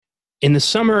In the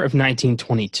summer of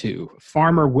 1922,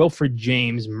 farmer Wilfred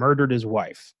James murdered his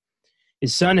wife.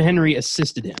 His son Henry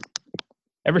assisted him.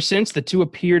 Ever since, the two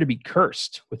appear to be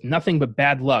cursed, with nothing but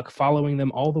bad luck following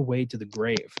them all the way to the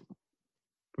grave.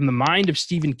 From the mind of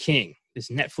Stephen King, this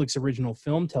Netflix original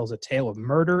film tells a tale of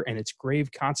murder and its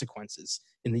grave consequences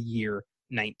in the year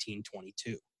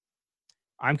 1922.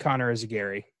 I'm Connor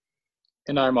Ezagari.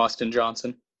 And I'm Austin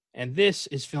Johnson. And this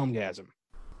is Filmgazm.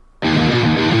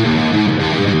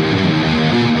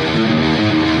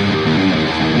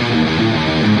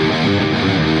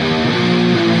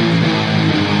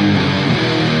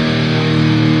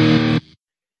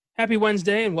 Happy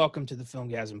Wednesday and welcome to the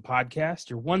Filmgazm podcast,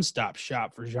 your one-stop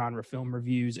shop for genre film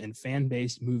reviews and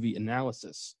fan-based movie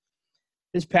analysis.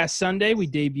 This past Sunday, we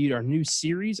debuted our new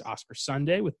series, Oscar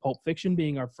Sunday, with Pulp Fiction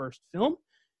being our first film.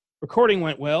 Recording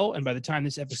went well, and by the time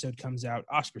this episode comes out,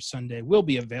 Oscar Sunday will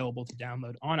be available to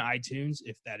download on iTunes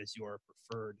if that is your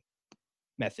preferred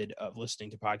method of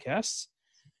listening to podcasts.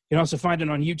 You can also find it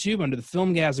on YouTube under the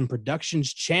Filmgazm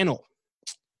Productions channel.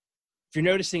 If you're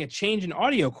noticing a change in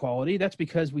audio quality, that's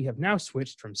because we have now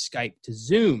switched from Skype to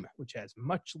Zoom, which has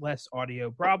much less audio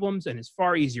problems and is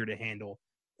far easier to handle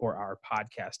for our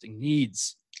podcasting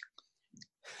needs.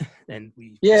 And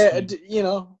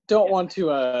don't want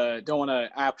to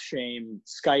app shame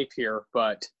Skype here,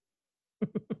 but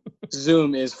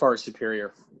Zoom is far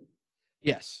superior.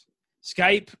 Yes.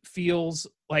 Skype feels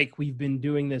like we've been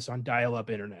doing this on dial-up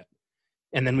internet.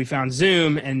 And then we found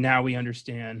Zoom, and now we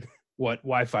understand what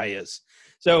Wi-Fi is.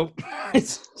 So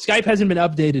Skype hasn't been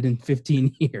updated in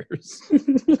 15 years.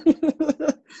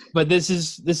 But this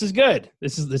is good.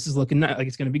 This is looking like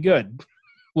it's going to be good.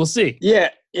 We'll see. Yeah,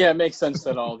 it makes sense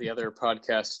that all the other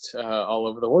podcasts all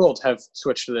over the world have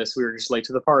switched to this. We were just late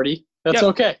to the party. That's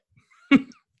okay. At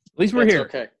least we're here.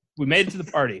 Okay. We made it to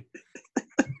the party.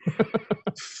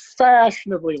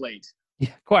 Fashionably late.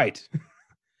 Yeah, quite.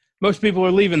 Most people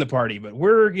are leaving the party, but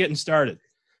we're getting started.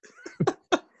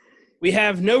 We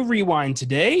have no rewind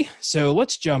today, so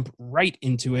let's jump right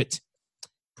into it.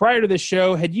 Prior to this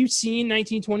show, had you seen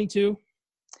 1922?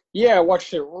 Yeah, I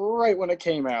watched it right when it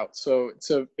came out, so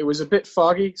it was a bit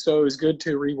foggy, so it was good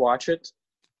to rewatch it.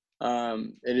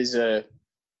 It is a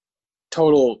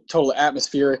total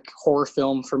atmospheric horror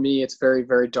film for me. It's very,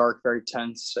 very dark, very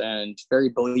tense, and very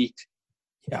bleak.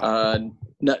 Yeah.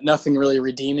 Nothing really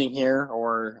redeeming here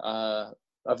or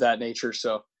of that nature.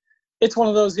 So it's one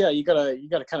of those. Yeah, you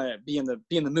gotta kind of be in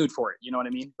the mood for it. You know what I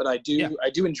mean? But I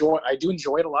do enjoy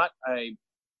it a lot.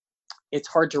 It's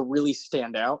hard to really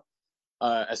stand out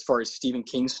as far as Stephen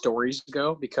King stories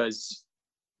go because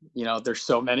there's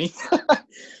so many,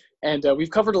 and we've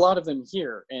covered a lot of them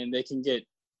here, and they can get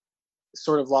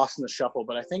sort of lost in the shuffle.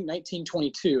 But I think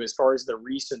 1922, as far as the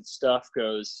recent stuff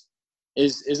goes,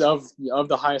 is of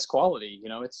the highest quality.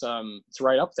 It's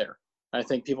right up there. I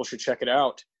think people should check it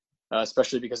out,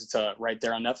 especially because it's right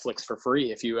there on Netflix for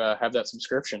free if you have that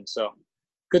subscription. So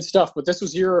good stuff. But this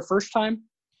was your first time?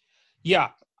 Yeah,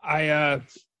 I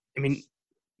mean,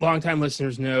 longtime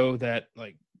listeners know that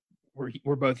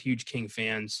we're both huge King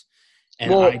fans,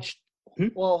 and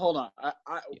well, hold on.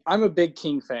 I'm a big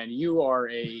King fan. You are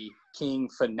a King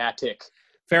fanatic.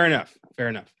 Fair enough.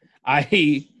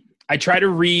 I try to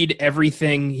read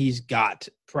everything he's got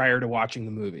prior to watching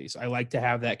the movies. I like to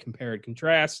have that compare and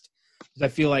contrast because I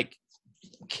feel like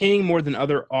King, more than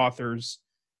other authors,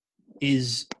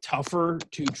 is tougher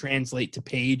to translate to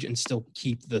page and still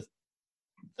keep the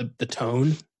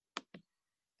tone.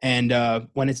 And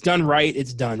when it's done right,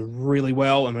 it's done really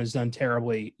well, and when it's done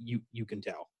terribly, you can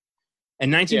tell.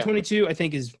 And 1922, I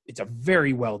think, it's a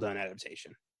very well done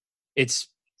adaptation.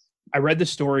 I read the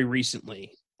story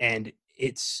recently, and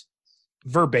it's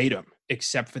verbatim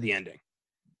except for the ending.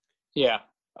 Yeah,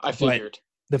 I figured.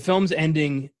 But the film's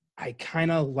ending I kind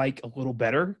of like a little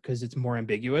better because it's more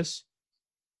ambiguous.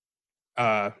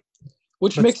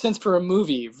 Which makes sense for a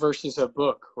movie versus a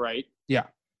book, right? Yeah.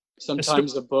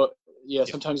 Sometimes a book,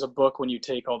 when you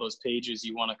take all those pages,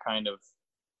 you want to kind of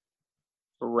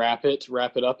wrap it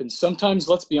up. And sometimes,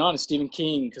 let's be honest, Stephen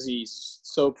King, because he's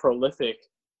so prolific,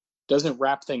 doesn't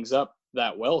wrap things up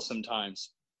that well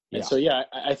sometimes. And so,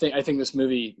 I think this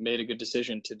movie made a good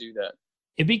decision to do that.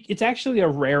 It's actually a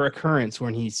rare occurrence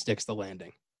when he sticks the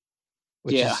landing,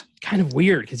 which is kind of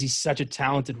weird because he's such a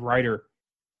talented writer.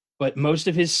 But most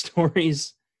of his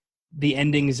stories, the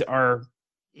endings are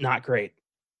not great.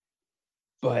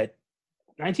 But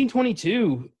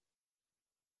 1922,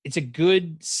 it's a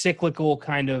good cyclical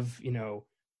kind of,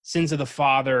 sins of the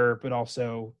father, but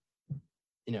also,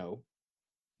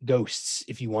 ghosts,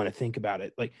 if you want to think about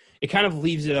it. Like, it kind of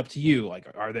leaves it up to you. Like,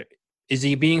 is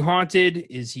he being haunted?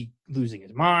 Is he losing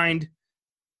his mind?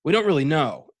 We don't really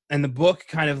know. And the book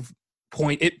kind of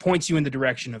points you in the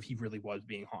direction of he really was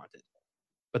being haunted.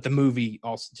 But the movie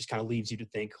also just kind of leaves you to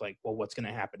think, like, well, what's going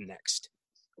to happen next?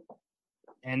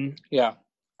 And yeah,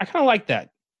 I kind of like that.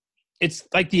 It's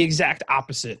like the exact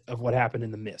opposite of what happened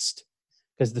in The Mist,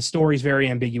 because the story's very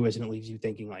ambiguous and it leaves you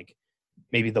thinking, like,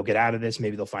 maybe they'll get out of this,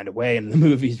 maybe they'll find a way. And the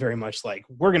movie's very much like,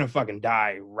 we're going to fucking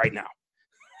die right now.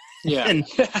 Yeah. And,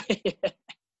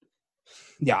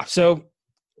 yeah. So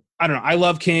I don't know. I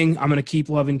love King. I'm going to keep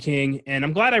loving King. And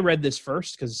I'm glad I read this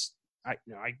first because I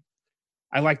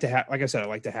like to have, like I said, I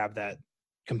like to have that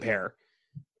compare.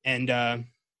 And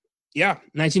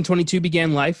 1922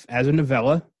 began life as a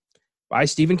novella by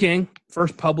Stephen King,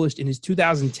 first published in his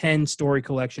 2010 story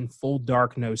collection, Full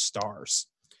Dark No Stars,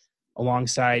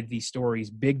 alongside the stories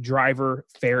Big Driver,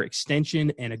 Fair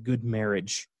Extension, and A Good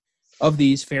Marriage. Of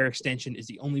these, Fair Extension is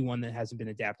the only one that hasn't been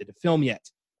adapted to film yet.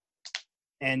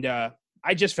 And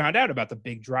I just found out about the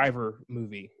Big Driver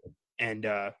movie, and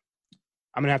I'm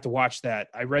going to have to watch that.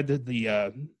 I read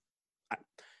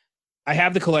I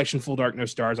have the collection Full Dark No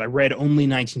Stars. I read only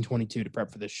 1922 to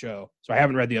prep for this show, so I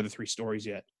haven't read the other 3 stories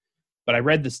yet. But I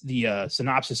read the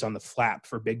synopsis on the flap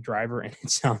for Big Driver, and it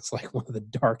sounds like one of the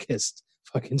darkest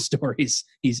fucking stories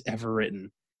he's ever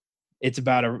written. It's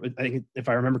about I think if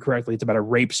I remember correctly, it's about a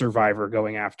rape survivor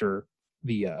going after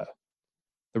the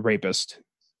rapist.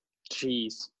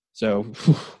 Jeez. So,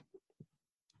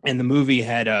 and the movie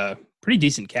had a pretty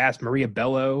decent cast: Maria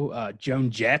Bello, Joan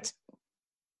Jett.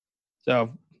 So,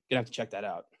 gonna have to check that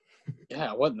out.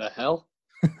 Yeah, what in the hell?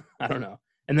 I don't know.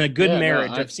 And then A Good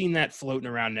Marriage. I've seen that floating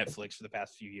around Netflix for the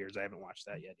past few years. I haven't watched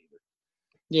that yet either.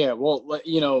 Yeah, well,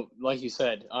 like you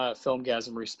said,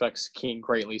 Filmgazm respects King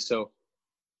greatly, so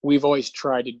we've always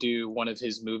tried to do one of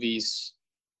his movies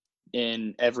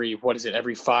in every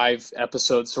 5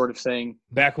 episodes sort of thing.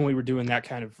 Back when we were doing that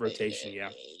kind of rotation, yeah.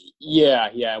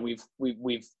 Yeah,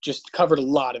 we've just covered a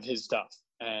lot of his stuff,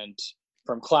 and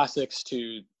from classics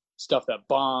to stuff that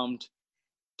bombed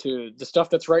to the stuff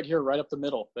that's right here, right up the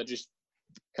middle, that just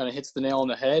kind of hits the nail on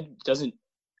the head. I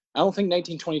don't think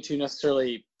 1922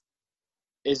 necessarily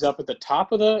is up at the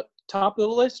top of the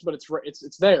list, but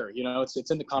it's there.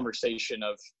 It's in the conversation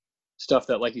of stuff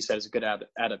that, like you said, is a good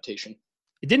adaptation.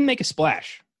 It didn't make a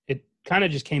splash. It kind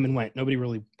of just came and went. Nobody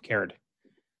really cared.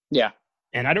 Yeah.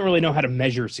 And I don't really know how to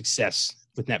measure success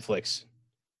with Netflix.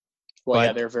 Well,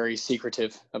 yeah, they're very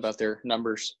secretive about their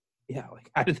numbers. Yeah,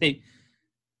 like how do they?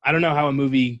 I don't know how a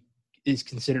movie is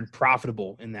considered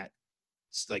profitable in that.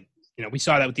 It's like, we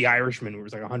saw that with The Irishman, where it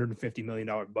was like $150 million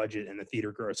budget, and the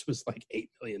theater gross was like $8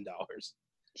 million.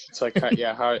 It's like,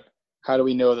 how do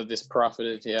we know that this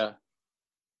profited? Yeah.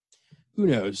 Who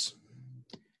knows?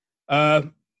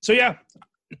 So yeah,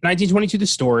 1922, the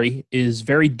story is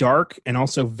very dark and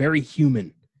also very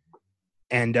human.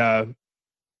 And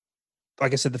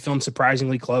like I said, the film's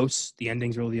surprisingly close. The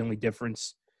ending's really the only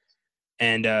difference.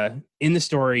 And in the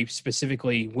story,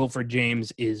 specifically, Wilfred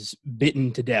James is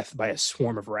bitten to death by a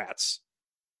swarm of rats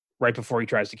right before he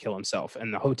tries to kill himself.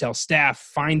 And the hotel staff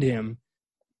find him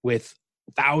with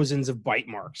thousands of bite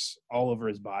marks all over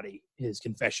his body, his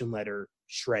confession letter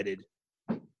shredded.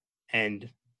 And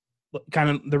kind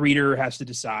of the reader has to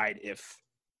decide if,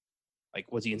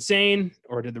 like, was he insane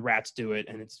or did the rats do it?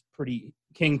 And it's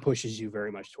King pushes you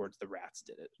very much towards the rats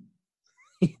did it.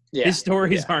 Yeah, his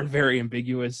stories aren't very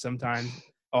ambiguous sometimes.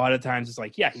 A lot of times it's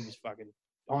like, yeah, he was fucking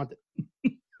haunted.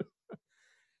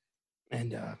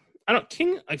 And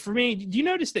King, like, for me, do you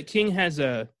notice that King has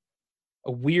a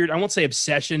weird, I won't say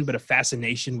obsession, but a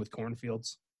fascination with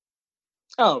cornfields?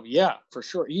 Oh yeah, for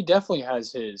sure. He definitely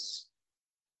has his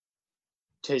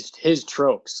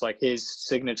tropes, like his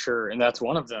signature, and that's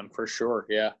one of them for sure.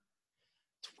 Yeah.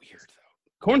 It's weird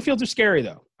though. Cornfields are scary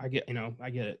though. I get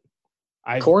it.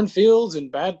 Cornfields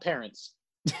and bad parents.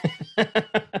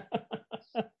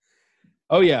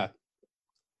 Oh yeah.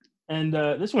 And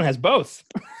this one has both.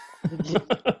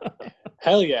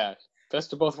 Hell yeah.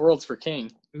 Best of both worlds for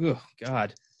King. Oh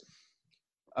God.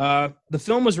 The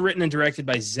film was written and directed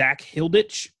by Zach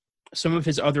Hilditch. Some of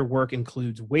his other work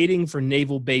includes Waiting for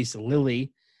Naval Base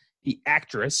Lily, The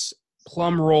Actress,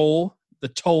 Plum Roll, The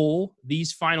Toll,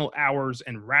 These Final Hours,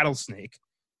 and Rattlesnake,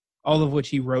 all of which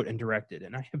he wrote and directed.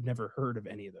 And I have never heard of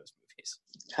any of those movies.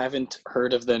 Haven't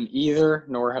heard of them either,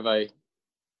 nor have I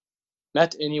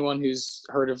met anyone who's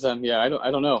heard of them. Yeah, I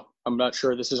don't know. I'm not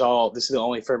sure. This is the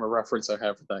only frame of reference I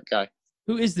have for that guy.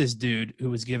 Who is this dude who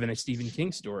was given a Stephen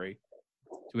King story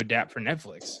to adapt for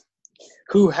Netflix?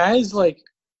 Who has, like,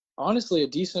 honestly, a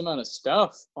decent amount of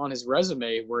stuff on his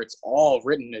resume where it's all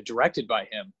written and directed by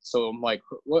him. So I'm like,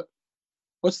 who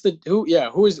is,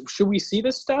 should we see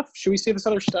this stuff? Should we see this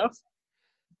other stuff?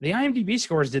 The IMDb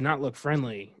scores did not look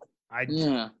friendly. I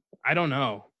don't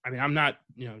know. I mean, I'm not,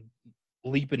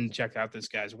 leaping to check out this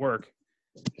guy's work.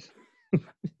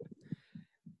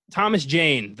 Thomas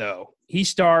Jane, though, he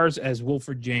stars as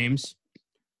Wilfred James,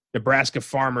 Nebraska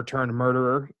farmer turned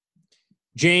murderer.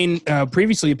 Jane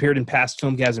previously appeared in past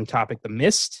Filmgazm topic The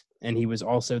Mist, and he was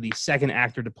also the second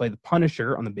actor to play the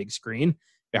Punisher on the big screen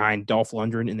behind Dolph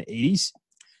Lundgren in the 80s.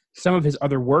 Some of his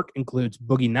other work includes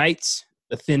Boogie Nights,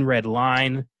 The Thin Red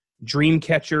Line,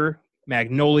 Dreamcatcher,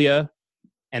 Magnolia,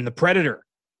 and The Predator.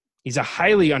 He's a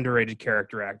highly underrated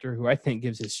character actor who I think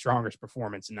gives his strongest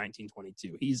performance in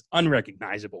 1922. He's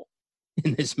unrecognizable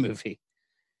in this movie.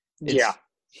 Yeah.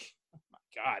 Oh my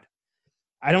God.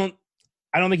 I don't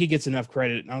think he gets enough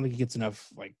credit. I don't think he gets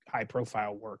enough high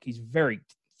profile work. He's very,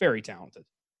 very talented.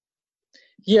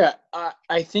 Yeah,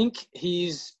 I think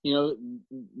he's,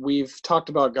 we've talked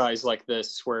about guys like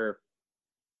this where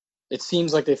it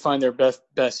seems like they find their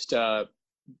best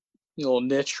little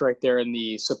niche right there in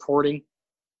the supporting.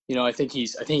 I think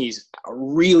he's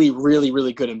really, really,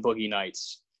 really good in Boogie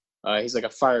Nights. He's like a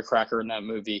firecracker in that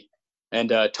movie, and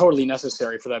totally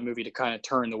necessary for that movie to kind of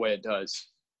turn the way it does.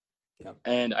 Yeah.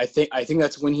 And I think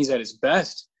that's when he's at his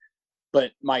best.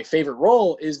 But my favorite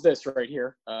role is this right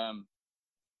here,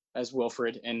 as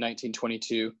Wilfred in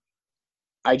 1922.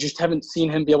 I just haven't seen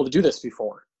him be able to do this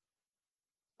before.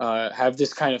 Have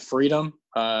this kind of freedom,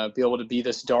 be able to be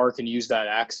this dark and use that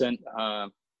accent.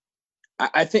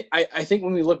 I think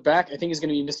when we look back, I think he's going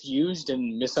to be misused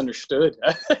and misunderstood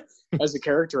as a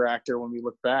character actor when we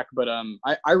look back. But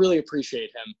I really appreciate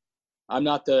him. I'm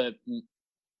not the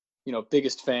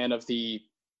biggest fan of the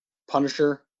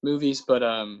Punisher movies, but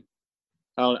I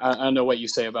don't know what you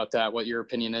say about that. What your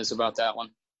opinion is about that one?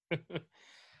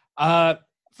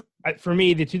 For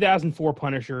me, the 2004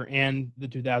 Punisher and the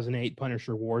 2008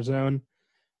 Punisher Warzone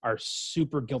are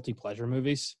super guilty pleasure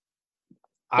movies.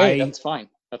 Hey, that's fine.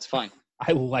 That's fine.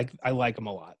 I like them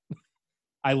a lot.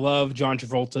 I love John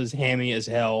Travolta's hammy as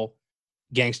hell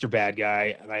gangster bad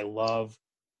guy, and I love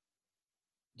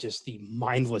just the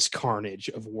mindless carnage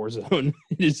of Warzone.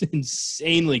 It is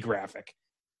insanely graphic.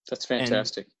 That's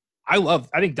fantastic. And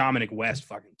I think Dominic West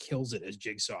fucking kills it as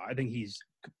Jigsaw. I think he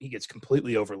gets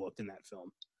completely overlooked in that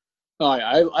film. Oh,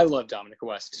 I love Dominic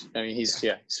West. I mean, he's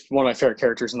one of my favorite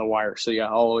characters in The Wire. So yeah,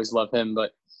 I'll always love him. But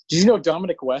did you know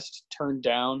Dominic West turned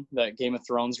down that Game of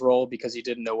Thrones role because he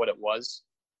didn't know what it was?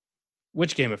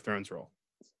 Which Game of Thrones role?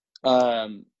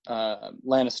 Lannister.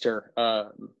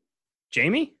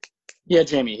 Jamie? Yeah,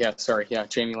 Jamie. Yeah, sorry. Yeah,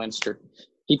 Jamie Lannister.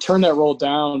 He turned that role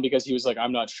down because he was like,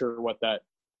 I'm not sure what that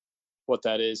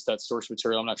is, that source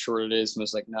material. I'm not sure what it is. And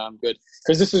was like, no, I'm good.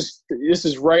 Because this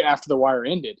is right after The Wire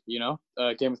ended,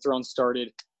 Game of Thrones started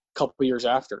a couple of years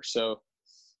after. So,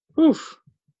 whew,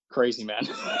 crazy, man.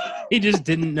 He just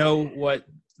didn't know what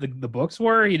the books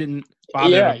were. He didn't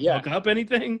bother to look up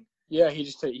anything. Yeah,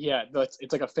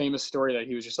 it's like a famous story that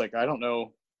he was just like, I don't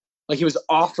know. Like he was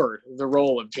offered the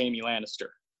role of Jamie Lannister.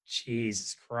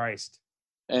 Jesus Christ.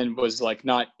 And was like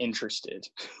not interested.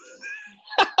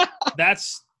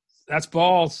 That's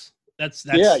balls. That's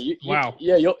wow.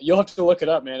 You'll have to look it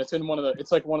up, man. It's in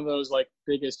it's like one of those like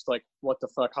biggest like what the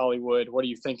fuck Hollywood, what are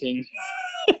you thinking?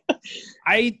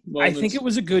 I think it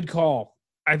was a good call.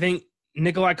 I think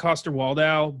Nikolai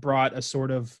Coster-Waldau brought a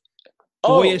sort of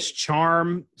boyish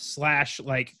charm /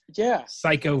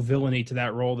 psycho villainy to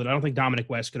that role that I don't think Dominic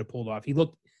West could have pulled off.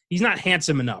 He's not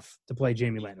handsome enough to play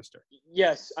Jamie Lannister.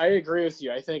 Yes, I agree with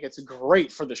you. I think it's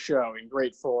great for the show and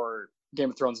great for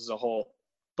Game of Thrones as a whole.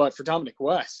 But for Dominic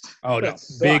West, no,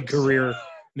 big career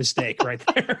mistake right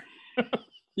there.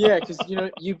 Yeah, because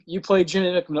you played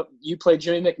Jimmy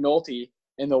McNulty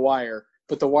in The Wire,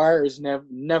 but The Wire is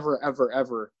never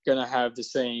ever gonna have the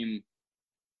same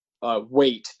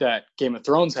weight that Game of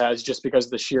Thrones has, just because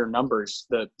of the sheer numbers,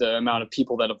 the amount of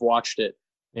people that have watched it.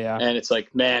 Yeah, and it's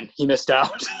like, man, he missed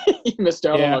out. He missed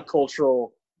out on a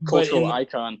cultural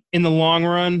icon. In the long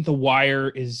run, The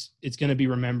Wire it's going to be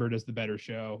remembered as the better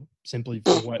show, simply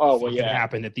for what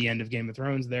happened at the end of Game of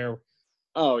Thrones there.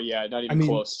 Oh yeah, not even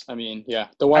close. I mean, yeah,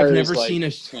 The Wire. I've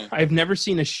never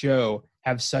seen a show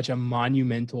have such a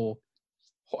monumentally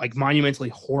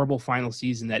horrible final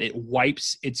season that it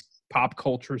wipes its pop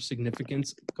culture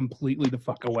significance completely the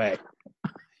fuck away.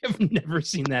 I've never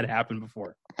seen that happen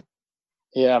before.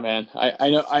 Yeah, man. I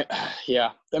know. I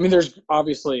mean, there's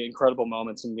obviously incredible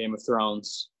moments in Game of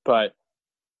Thrones, but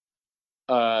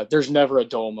there's never a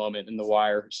dull moment in The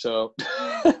Wire. So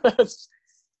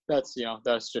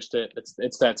that's just it.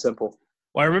 It's that simple.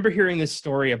 Well, I remember hearing this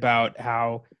story about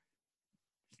how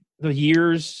the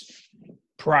years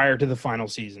prior to the final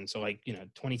season, so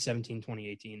 2017,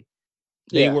 2018,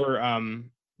 they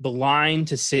the line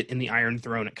to sit in the Iron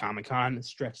Throne at Comic-Con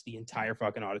stretched the entire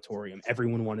fucking auditorium.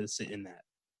 Everyone wanted to sit in that.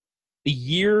 The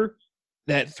year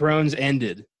that Thrones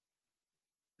ended,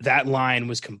 that line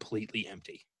was completely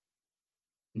empty.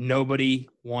 Nobody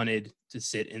wanted to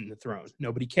sit in the throne.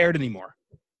 Nobody cared anymore.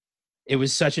 It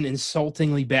was such an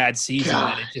insultingly bad season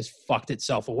that it just fucked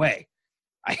itself away.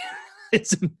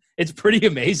 It's pretty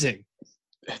amazing.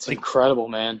 It's incredible,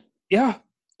 man. Yeah.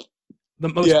 The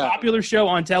most popular show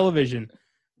on television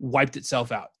wiped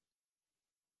itself out.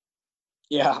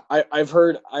 Yeah, I've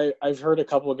heard a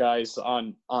couple of guys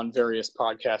on various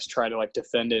podcasts try to like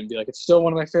defend it and be like, it's still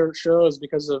one of my favorite shows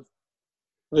because of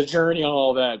the journey and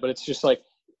all that. But it's just like,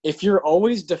 if you're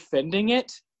always defending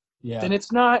it, then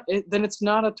it's not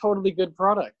a totally good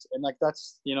product. And like,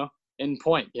 that's, in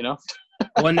point,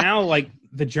 Well, now like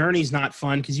the journey's not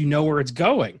fun because you know where it's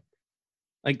going.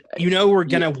 Like, we're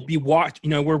going to be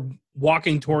we're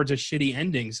walking towards a shitty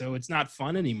ending. So it's not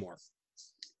fun anymore.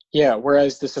 Yeah,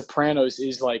 whereas The Sopranos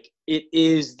is like, it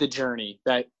is the journey.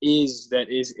 That is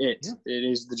it. Yeah. It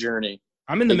is the journey.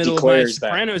 I'm in the middle of my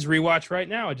Sopranos rewatch right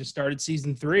now. I just started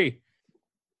season 3.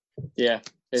 Yeah,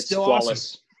 it's still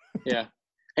flawless. Awesome.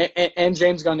 Yeah. And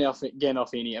James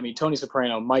Gandolfini, I mean, Tony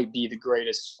Soprano might be the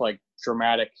greatest, like,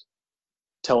 dramatic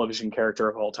television character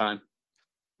of all time.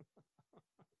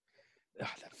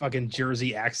 That fucking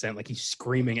Jersey accent, like he's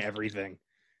screaming everything.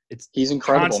 He's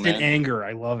incredible, constant man. Anger.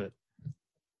 I love it.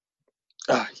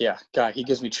 Yeah, God, he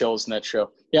gives me chills in that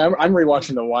show. Yeah, I'm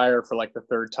rewatching The Wire for like the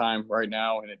 3rd time right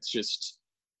now, and it's just,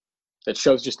 that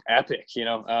show's just epic,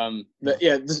 The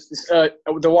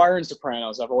Wire and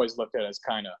Sopranos, I've always looked at as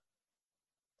kind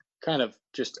of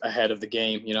just ahead of the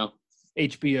game,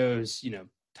 HBO's,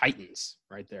 Titans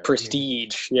right there.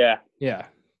 Prestige, yeah. Yeah,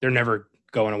 they're never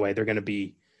going away. They're going to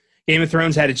be. Game of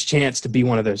Thrones had its chance to be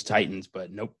one of those Titans,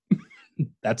 but nope,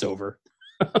 that's over.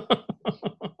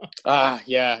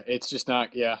 Yeah, it's just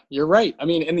not. Yeah, you're right. I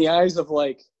mean, in the eyes of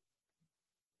like,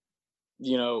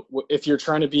 if you're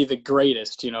trying to be the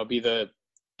greatest, be the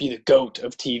GOAT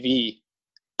of TV,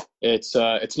 it's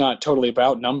not totally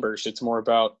about numbers. It's more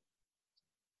about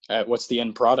what's the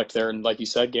end product there. And like you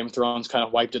said, Game of Thrones kind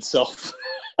of wiped itself.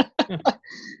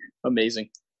 Amazing.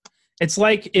 It's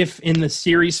like if in the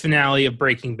series finale of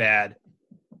Breaking Bad,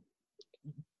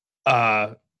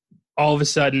 all of a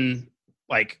sudden,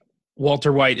 like,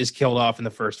 Walter White is killed off in the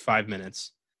first 5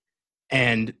 minutes,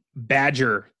 and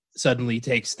Badger suddenly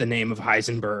takes the name of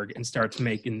Heisenberg and starts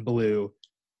making blue,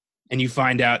 and you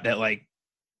find out that, like,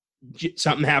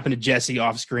 something happened to Jesse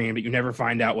off screen, but you never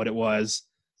find out what it was.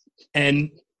 And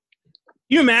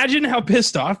you imagine how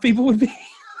pissed off people would be?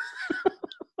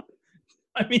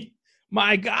 I mean,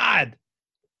 my God.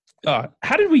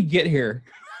 How did we get here?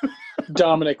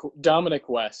 Dominic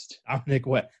West.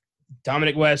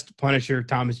 Dominic West, Punisher,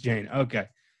 Thomas Jane. Okay.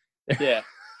 Yeah.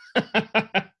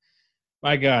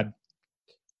 My God.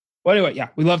 Well, anyway, yeah,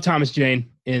 we love Thomas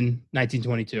Jane in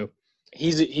 1922.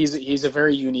 He's a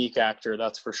very unique actor,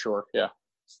 that's for sure. Yeah.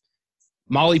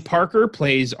 Molly Parker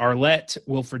plays Arlette,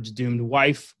 Wilfred's doomed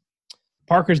wife.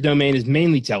 Parker's domain is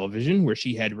mainly television, where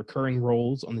she had recurring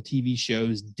roles on the TV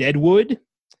shows Deadwood,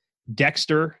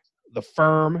 Dexter, The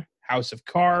Firm, House of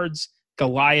Cards,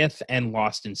 Goliath, and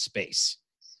Lost in Space.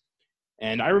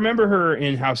 And I remember her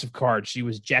in House of Cards. She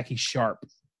was Jackie Sharp.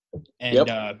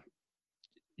 And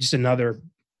just another,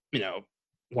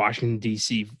 Washington,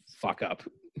 D.C. fuck-up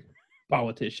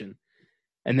politician.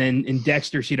 And then in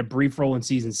Dexter, she had a brief role in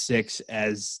season 6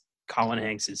 as Colin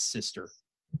Hanks' sister.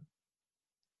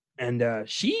 And to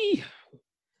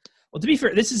be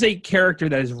fair, this is a character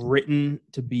that is written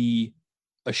to be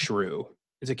a shrew.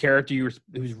 It's a character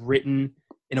who's written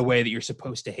in a way that you're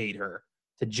supposed to hate her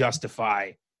to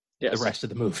justify the rest of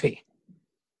the movie.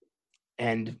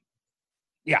 And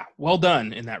yeah, well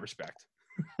done in that respect.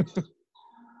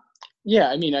 Yeah,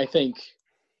 I mean, I think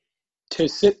to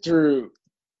sit through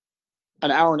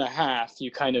an hour and a half, you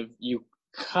kind of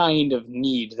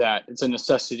need that. It's a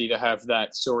necessity to have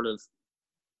that sort of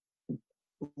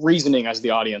reasoning as the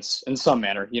audience in some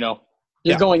manner.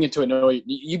 You're going into it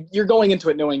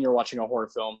knowing you're watching a horror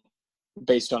film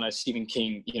based on a Stephen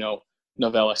King,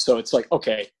 novella. So it's like,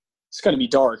 okay, it's going to be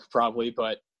dark probably,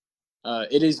 but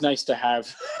it is nice to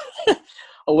have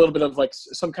a little bit of like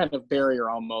some kind of barrier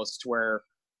almost where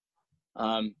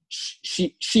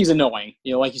she's annoying.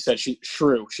 Like you said, she's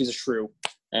a shrew,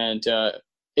 and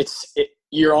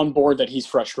you're on board that he's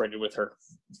frustrated with her.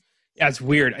 Yeah, it's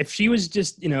weird. If she was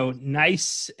just,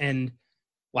 nice and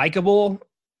likable,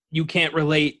 you can't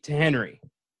relate to Henry.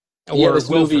 Or this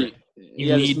Wilfred.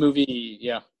 movie,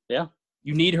 yeah.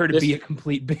 You need her to be a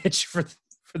complete bitch for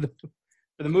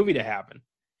the movie to happen.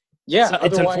 Yeah,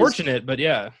 it's unfortunate, but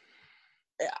yeah.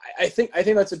 I think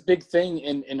that's a big thing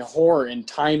in horror and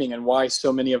timing, and why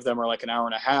so many of them are like an hour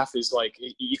and a half is like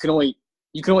you can only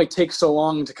take so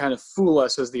long to kind of fool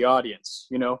us as the audience,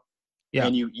 you know? Yeah.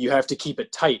 And you have to keep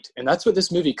it tight. And that's what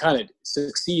this movie kind of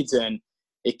succeeds in.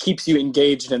 It keeps you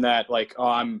engaged in that, like, oh,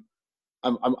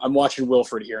 I'm watching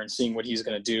Wilfred here and seeing what he's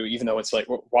going to do, even though it's like,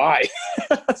 why?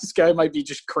 This guy might be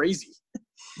just crazy.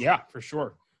 Yeah, for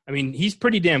sure. I mean, he's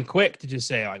pretty damn quick to just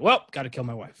say, like, well, got to kill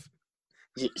my wife.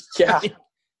 Yeah. I mean,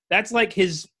 that's like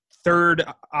his third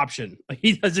option. Like,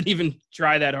 he doesn't even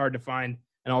try that hard to find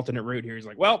an alternate route here. He's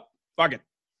like, well, fuck it.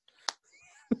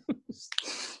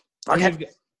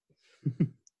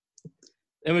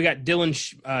 Then we got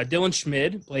Dylan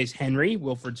Schmid plays Henry,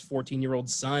 Wilfred's 14-year-old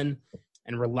son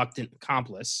and reluctant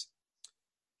accomplice.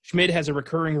 Schmid has a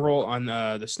recurring role on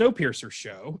the Snowpiercer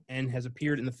show and has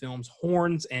appeared in the films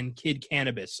Horns and Kid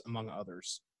Cannabis, among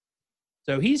others.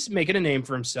 So he's making a name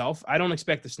for himself. I don't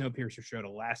expect the Snowpiercer show to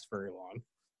last very long.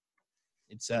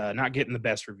 It's not getting the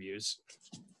best reviews.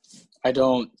 I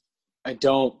don't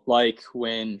like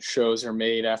when shows are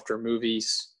made after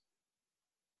movies.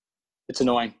 It's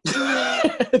annoying.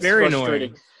 It's very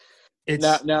frustrating.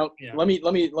 Annoying. Now, yeah. let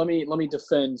me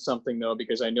defend something though,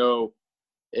 because I know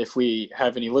if we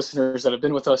have any listeners that have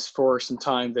been with us for some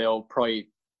time, they'll probably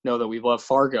know that we love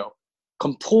Fargo.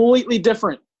 Completely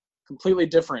different.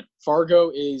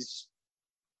 Fargo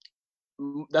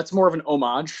that's more of an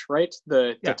homage, right?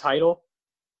 The title.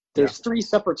 There's 3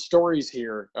 separate stories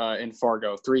here in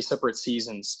Fargo, 3 separate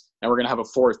seasons, and we're gonna have a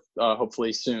 4th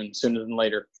hopefully sooner than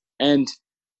later. And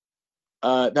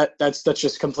that's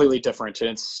just completely different.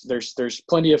 And there's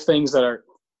plenty of things that are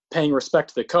paying respect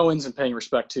to the Coens and paying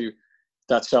respect to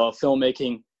that style of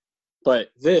filmmaking. But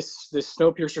this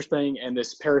Snowpiercer thing and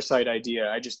this Parasite idea,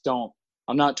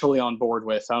 I'm not totally on board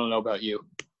with. I don't know about you.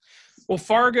 Well,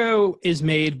 Fargo is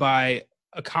made by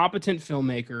a competent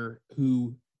filmmaker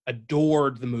who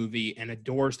adored the movie and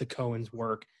adores the Coens'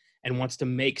 work and wants to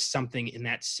make something in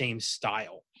that same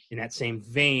style, in that same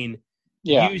vein,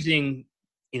 using,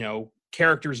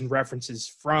 characters and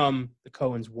references from the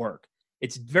Coens' work.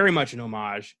 It's very much an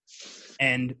homage.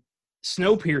 And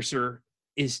Snowpiercer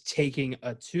is taking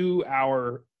a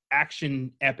 2-hour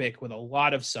action epic with a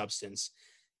lot of substance,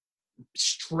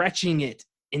 stretching it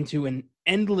into an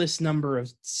endless number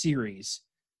of series,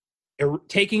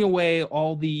 taking away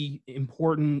all the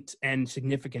important and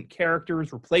significant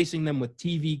characters, replacing them with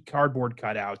TV cardboard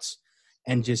cutouts,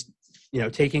 and just,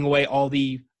 taking away all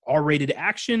the R-rated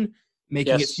action,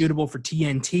 making it suitable for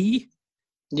TNT.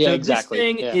 Yeah, so exactly. This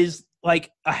thing is like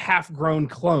a half-grown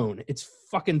clone. It's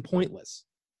fucking pointless.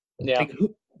 Yeah. Like,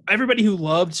 everybody who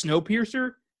loved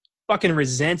Snowpiercer fucking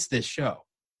resents this show.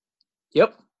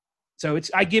 Yep. So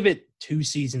I give it 2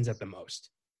 seasons at the most.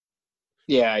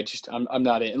 Yeah, I'm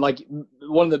not in. Like,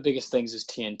 one of the biggest things is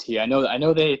TNT. I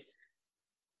know they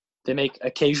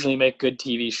occasionally make good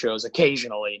TV shows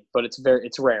occasionally, but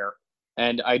it's rare.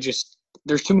 And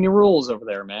there's too many rules over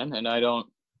there, man. And I don't.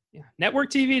 Yeah. Network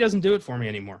TV doesn't do it for me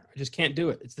anymore. I just can't do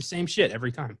it. It's the same shit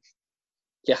every time.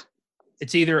 Yeah.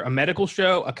 It's either a medical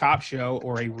show, a cop show,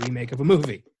 or a remake of a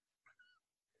movie.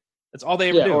 That's all they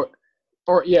ever do.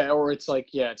 Or it's like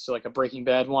a Breaking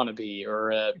Bad wannabe,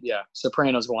 or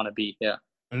Sopranos wannabe. Yeah.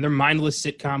 And they're mindless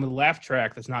sitcom with a laugh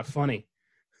track that's not funny.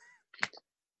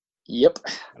 Yep.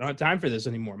 I don't have time for this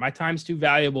anymore. My time's too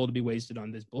valuable to be wasted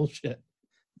on this bullshit.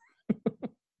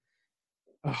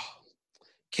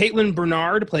 Caitlin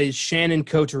Bernard plays Shannon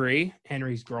Coterie,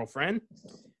 Henry's girlfriend.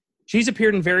 She's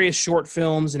appeared in various short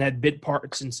films and had bit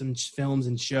parts in some films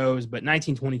and shows, but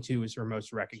 1922 is her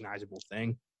most recognizable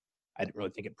thing. I didn't really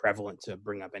think it prevalent to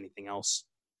bring up anything else.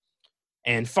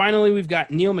 And finally, we've got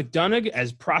Neil McDonough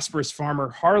as prosperous farmer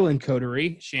Harlan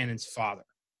Coterie, Shannon's father.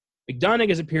 McDonough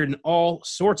has appeared in all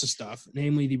sorts of stuff,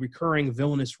 namely the recurring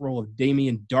villainous role of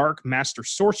Damien Dark, Master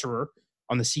Sorcerer,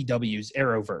 on the CW's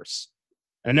Arrowverse.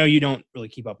 I know you don't really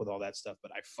keep up with all that stuff,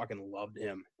 but I fucking loved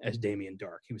him as Damien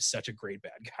Dark. He was such a great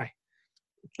bad guy.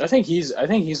 I think he's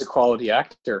a quality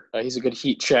actor. He's a good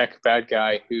heat check bad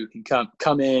guy who can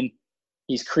come in.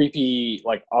 He's creepy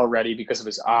like already because of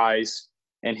his eyes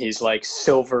and his like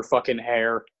silver fucking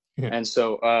hair. Yeah. And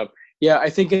so I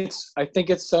think it's I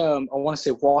want to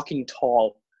say Walking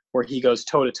Tall, where he goes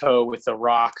toe to toe with The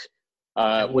Rock,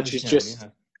 which is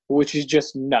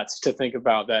just nuts to think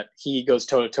about, that he goes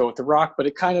toe to toe with The Rock, but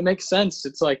it kind of makes sense.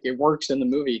 It's like it works in the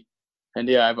movie. And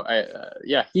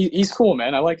he's cool,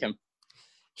 man. I like him.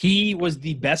 He was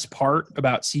the best part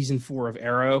about season 4 of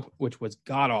Arrow, which was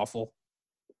god awful.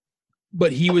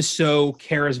 But he was so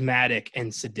charismatic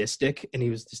and sadistic, and he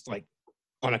was just like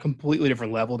on a completely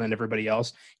different level than everybody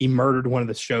else. He murdered one of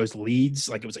the show's leads.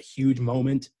 Like, it was a huge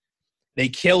moment. They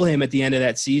kill him at the end of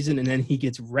that season, and then he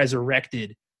gets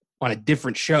resurrected on a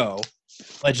different show,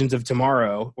 Legends of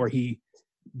Tomorrow, where he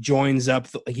joins up,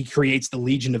 he creates the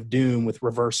Legion of Doom with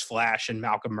Reverse Flash and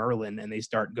Malcolm Merlin, and they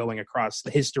start going across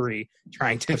the history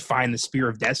trying to find the Spear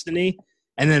of Destiny.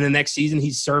 And then the next season,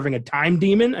 he's serving a time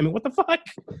demon. I mean, what the fuck?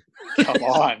 Come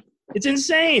on. It's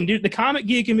insane, dude. The comic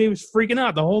geek in me was freaking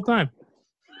out the whole time.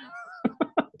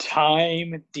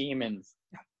 Time demon.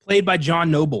 Played by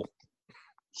John Noble.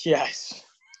 Yes.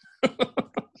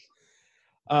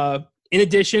 In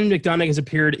addition, McDonough has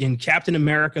appeared in Captain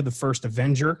America, the First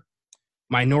Avenger,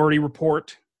 Minority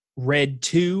Report, Red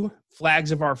 2,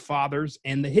 Flags of Our Fathers,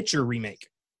 and the Hitcher remake.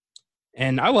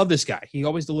 And I love this guy. He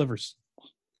always delivers.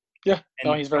 Yeah,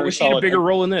 and he's very I wish solid. He had a bigger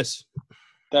role in this.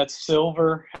 That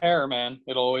silver hair, man,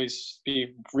 it'll always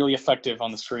be really effective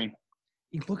on the screen.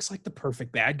 He looks like the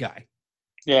perfect bad guy.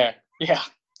 Yeah,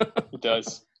 it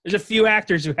does. There's a few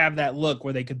actors who have that look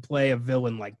where they could play a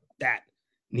villain like that,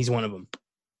 and he's one of them.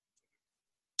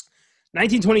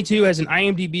 1922 has an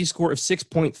IMDb score of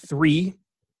 6.3,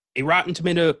 a Rotten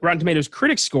Tomatoes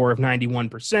critic score of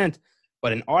 91%,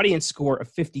 but an audience score of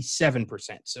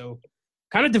 57%. So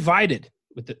kind of divided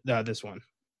with this one.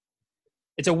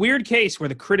 It's a weird case where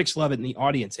the critics love it and the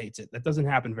audience hates it. That doesn't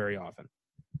happen very often.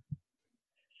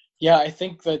 Yeah, I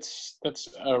think that's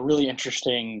a really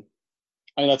interesting.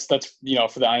 I mean, that's for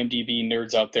the IMDb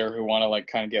nerds out there who want to like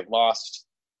kind of get lost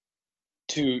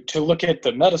to look at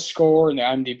the Metascore and the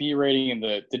IMDb rating and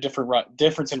the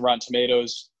difference in Rotten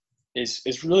Tomatoes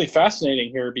is really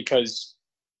fascinating here because,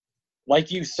 like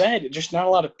you said, just not a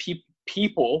lot of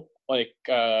people like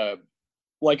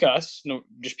us,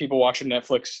 just people watching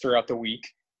Netflix throughout the week,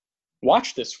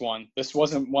 watch this one. This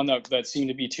wasn't one that seemed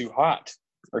to be too hot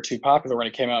or too popular when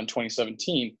it came out in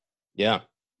 2017. Yeah.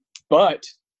 But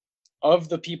of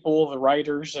the people, the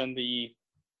writers, and the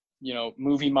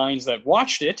movie minds that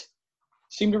watched it,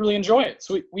 seem to really enjoy it.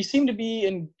 So we seem to be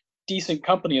in decent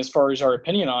company as far as our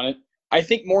opinion on it. I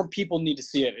think more people need to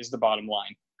see it is the bottom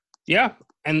line. Yeah.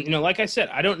 And, like I said,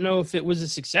 I don't know if it was a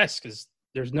success because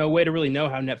there's no way to really know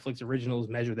how Netflix originals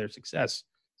measure their success.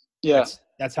 Yeah.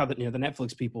 That's how the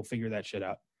Netflix people figure that shit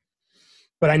out.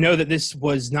 But I know that this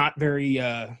was not very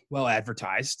well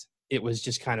advertised. It was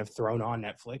just kind of thrown on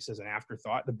Netflix as an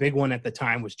afterthought. The big one at the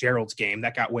time was Gerald's Game.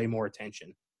 That got way more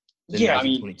attention than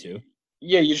 1922.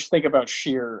 You just think about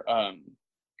sheer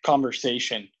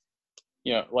conversation.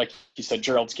 Like you said,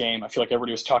 Gerald's Game. I feel like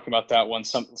everybody was talking about that one.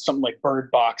 Something like Bird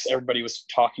Box. Everybody was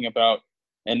talking about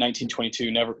in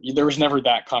 1922. There was never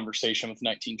that conversation with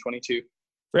 1922.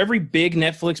 For every big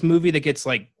Netflix movie that gets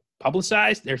like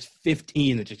publicized, there's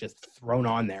 15 that's just thrown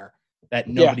on there that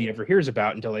nobody ever hears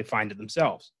about until they find it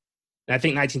themselves. And I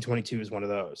think 1922 is one of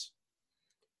those.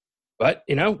 But,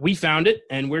 we found it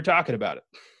and we're talking about it.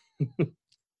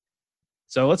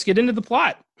 So let's get into the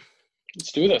plot.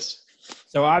 Let's do this.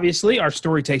 So obviously our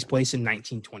story takes place in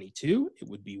 1922. It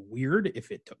would be weird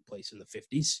if it took place in the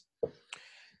 50s.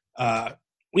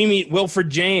 We meet Wilfred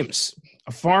James,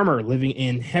 a farmer living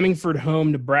in Hemingford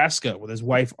Home, Nebraska, with his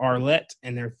wife Arlette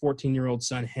and their 14-year-old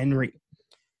son Henry.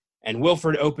 And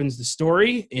Wilfred opens the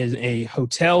story in a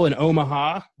hotel in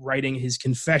Omaha, writing his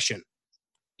confession.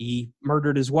 He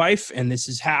murdered his wife, and this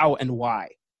is how and why.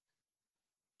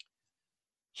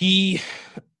 He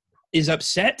is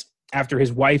upset after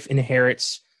his wife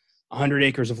inherits 100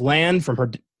 acres of land from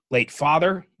her late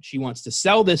father. She wants to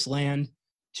sell this land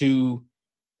to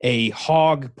a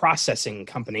hog processing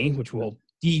company, which will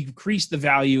decrease the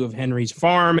value of Henry's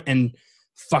farm and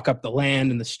fuck up the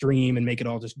land and the stream and make it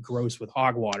all just gross with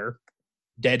hog water,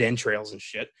 dead entrails and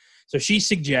shit. So she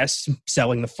suggests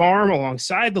selling the farm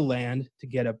alongside the land to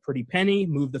get a pretty penny,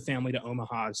 move the family to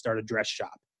Omaha, and start a dress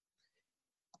shop.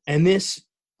 And this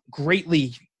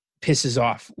greatly pisses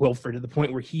off Wilfred to the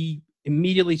point where he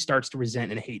immediately starts to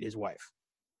resent and hate his wife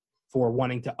for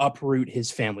wanting to uproot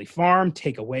his family farm,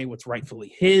 take away what's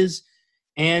rightfully his,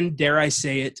 and, dare I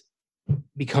say it,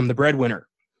 become the breadwinner.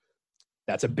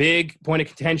 That's a big point of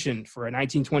contention for a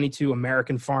 1922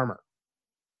 American farmer.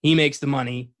 He makes the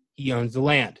money, he owns the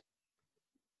land.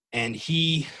 And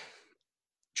he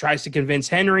tries to convince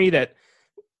Henry that,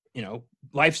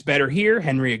 life's better here.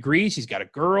 Henry agrees. He's got a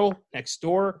girl next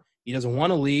door. He doesn't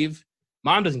want to leave.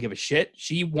 Mom doesn't give a shit.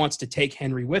 She wants to take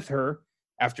Henry with her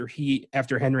after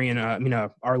Henry and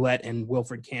Arlette and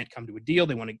Wilfred can't come to a deal.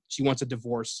 She wants a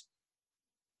divorce.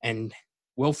 And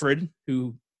Wilfred,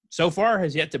 who so far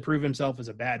has yet to prove himself as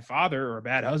a bad father or a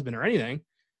bad husband or anything,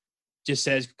 just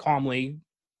says calmly,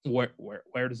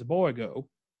 where does the boy go?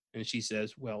 And she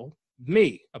says, well,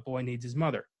 me. A boy needs his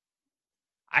mother.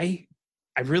 I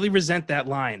really resent that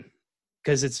line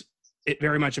because it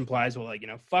very much implies, well, like,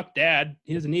 fuck dad.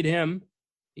 He doesn't need him.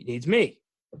 He needs me.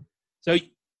 So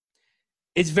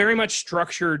it's very much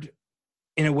structured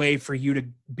in a way for you to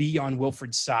be on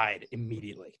Wilfred's side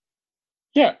immediately.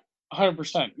 Yeah,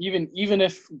 100%. Even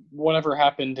if whatever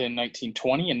happened in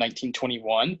 1920 and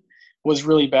 1921 was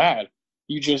really bad,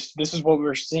 this is what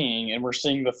we're seeing, and we're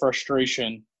seeing the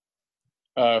frustration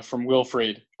from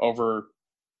Wilfred over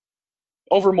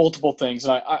multiple things.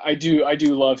 And I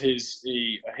do love his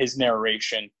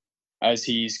narration as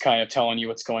he's kind of telling you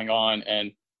what's going on.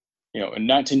 And in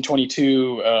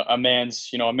 1922, a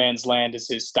man's land is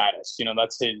his status.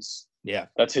 That's his. Yeah.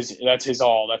 That's his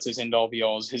all. That's his end all be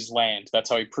all, is his land. That's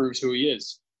how he proves who he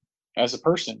is as a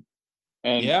person.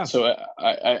 And so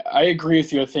I agree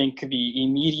with you. I think the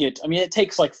immediate, it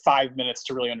takes like 5 minutes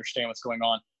to really understand what's going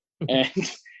on.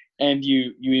 And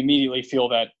you immediately feel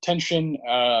that tension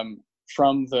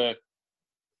from the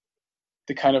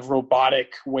kind of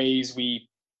robotic ways we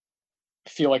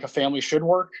feel like a family should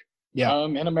work. Yeah.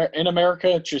 In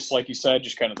America, just like you said,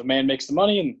 just kind of the man makes the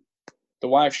money and the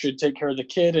wife should take care of the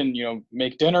kid and,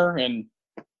 make dinner, and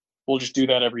we'll just do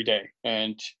that every day.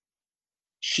 And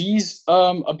she's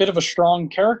a bit of a strong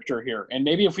character here. And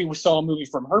maybe if we saw a movie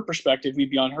from her perspective,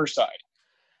 we'd be on her side.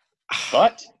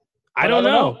 But I don't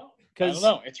know. I don't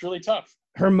know. It's really tough.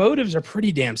 Her motives are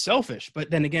pretty damn selfish, but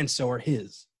then again, so are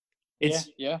his.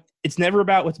 It's never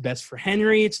about what's best for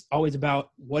Henry. It's always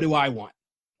about, what do I want?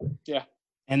 Yeah.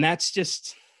 And that's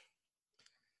just,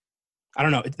 I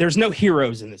don't know. There's no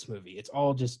heroes in this movie. It's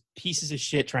all just pieces of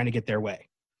shit trying to get their way.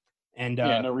 And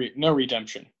no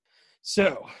redemption.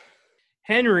 So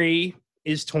Henry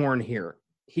is torn here.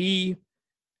 He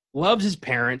loves his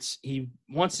parents. He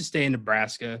wants to stay in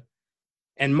Nebraska.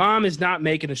 And mom is not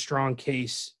making a strong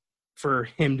case for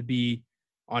him to be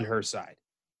on her side.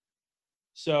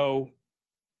 So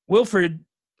Wilfred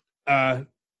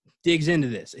digs into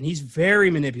this, and he's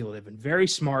very manipulative and very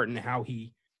smart in how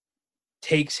he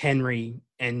takes Henry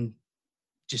and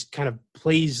just kind of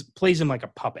plays him like a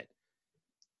puppet.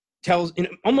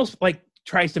 Almost like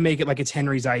tries to make it like it's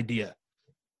Henry's idea.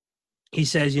 He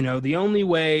says, the only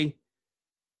way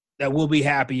that we'll be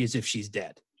happy is if she's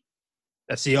dead.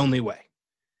 That's the only way.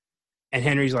 And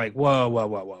Henry's like, whoa.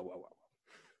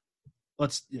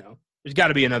 Let's, there's got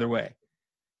to be another way.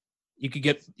 You could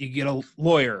get a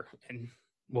lawyer. And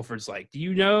Wilfred's like, do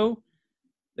you know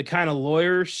the kind of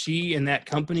lawyer she and that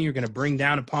company are going to bring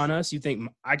down upon us? You think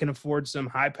I can afford some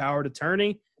high-powered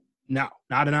attorney? No,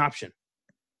 not an option.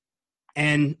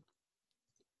 And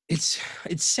it's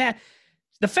sad.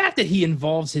 The fact that he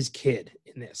involves his kid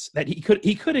in this, that he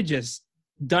could have just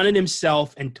done it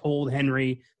himself and told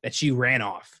Henry that she ran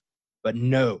off. But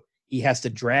no, he has to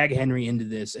drag Henry into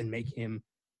this and make him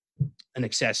an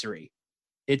accessory.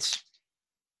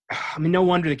 No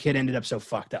wonder the kid ended up so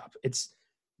fucked up. It's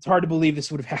hard to believe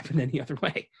this would have happened any other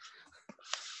way.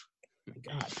 Oh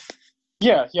my God.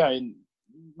 Yeah. And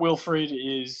Wilfred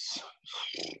is.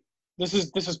 This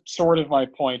is sort of my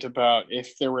point about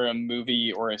if there were a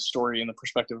movie or a story in the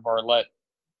perspective of Arlette,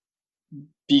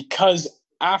 because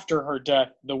after her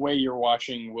death, the way you're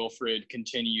watching Wilfred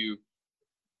continue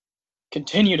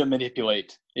to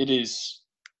manipulate, it's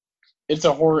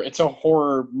a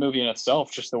horror movie in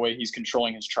itself, just the way he's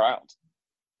controlling his child.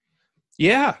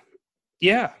 Yeah.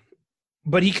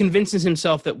 But he convinces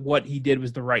himself that what he did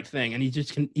was the right thing, and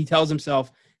he tells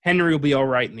himself Henry will be all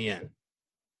right in the end.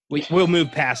 We'll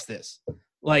move past this.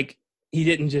 Like, he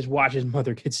didn't just watch his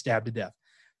mother get stabbed to death.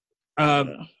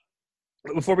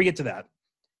 Before we get to that,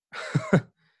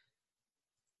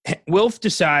 Wilf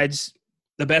decides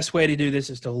the best way to do this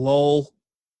is to lull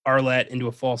Arlette into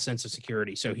a false sense of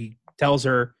security. So he tells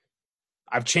her,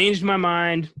 I've changed my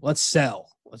mind. Let's sell.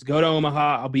 Let's go to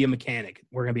Omaha. I'll be a mechanic.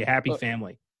 We're going to be a happy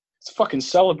family. Let's fucking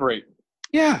celebrate.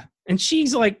 Yeah. And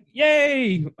she's like,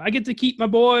 yay, I get to keep my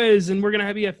boys and we're going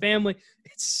to be a family.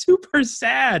 It's super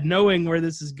sad knowing where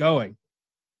this is going.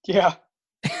 Yeah.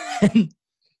 And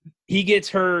he gets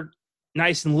her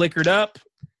nice and liquored up,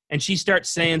 and she starts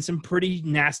saying some pretty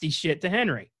nasty shit to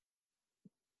Henry.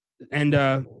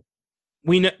 And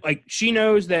we know, like, she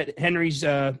knows that Henry's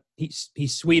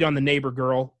he's sweet on the neighbor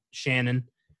girl, Shannon,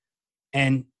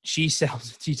 and she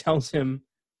tells him,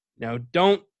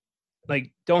 don't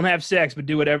have sex, but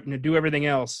do whatever, do everything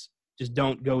else. Just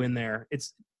don't go in there.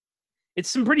 It's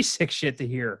some pretty sick shit to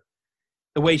hear.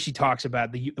 The way she talks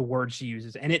about the words she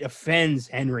uses, and it offends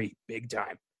Henry big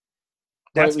time.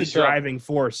 That's the driving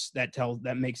force that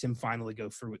makes him finally go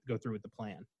through with the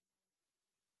plan.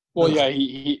 Well, yeah,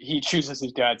 he chooses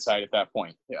his dad's side at that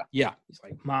point. Yeah. Yeah, he's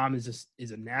like, Mom is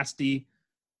a nasty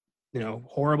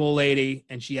horrible lady,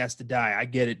 and she has to die. I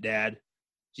get it, Dad.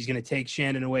 She's going to take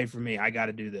Shannon away from me. I got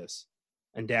to do this.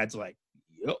 And Dad's like,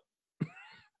 yep,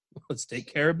 let's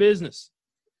take care of business.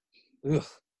 Ugh.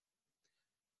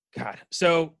 God.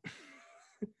 So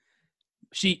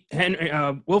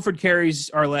Wilfred carries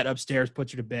Arlette upstairs,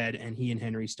 puts her to bed, and he and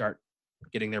Henry start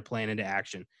getting their plan into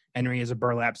action. Henry has a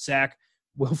burlap sack.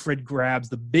 Wilfred grabs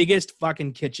the biggest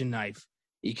fucking kitchen knife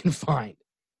he can find.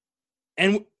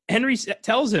 And Henry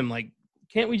tells him, like,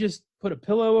 can't we just put a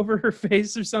pillow over her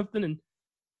face or something?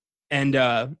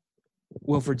 And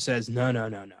Wilfred says,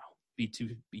 no. Be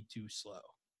too slow.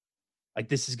 Like,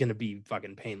 this is going to be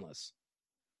fucking painless.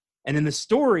 And in the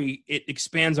story, it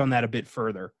expands on that a bit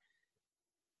further.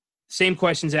 Same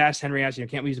questions asked. Henry asks,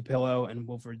 can't we use a pillow? And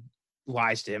Wilfred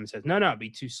lies to him and says, no, be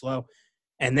too slow.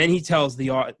 And then he tells the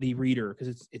reader,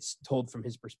 because it's told from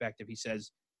his perspective, he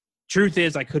says, truth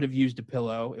is, I could have used a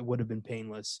pillow. It would have been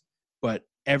painless. But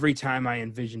every time I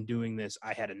envisioned doing this,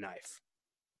 I had a knife.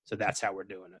 So that's how we're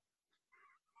doing it.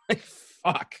 Like,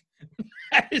 fuck.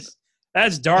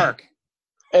 That's dark.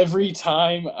 Every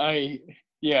time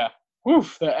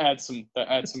woof, that adds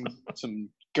some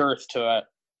girth to that.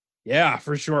 Yeah,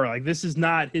 for sure. Like, this is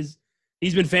not he's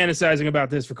been fantasizing about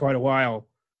this for quite a while.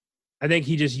 I think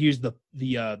he just used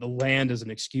the land as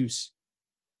an excuse.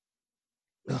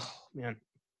 Oh, man.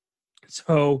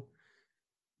 So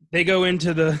they go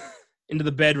into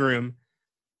the bedroom.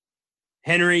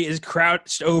 Henry is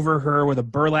crouched over her with a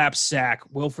burlap sack.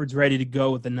 Wilfred's ready to go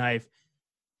with the knife.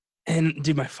 And,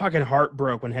 dude, my fucking heart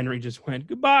broke when Henry just went,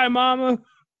 goodbye, Mama.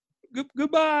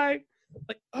 Goodbye.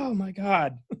 Like, oh, my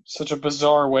God. Such a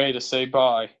bizarre way to say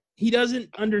bye. He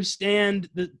doesn't understand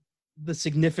the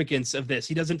significance of this.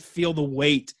 He doesn't feel the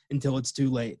weight until it's too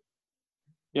late.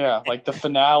 Yeah, like the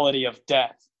finality of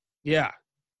death. Yeah.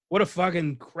 What a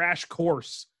fucking crash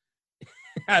course.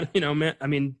 Man. I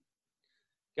mean,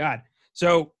 God.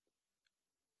 So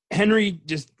Henry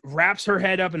just wraps her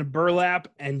head up in a burlap,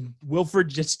 and Wilfred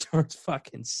just starts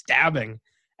fucking stabbing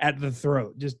at the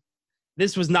throat.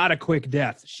 This was not a quick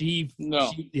death.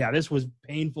 This was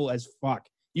painful as fuck.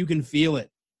 You can feel it.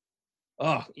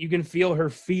 Oh, you can feel her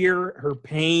fear, her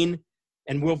pain,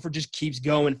 and Wilfred just keeps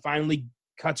going, finally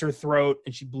cuts her throat,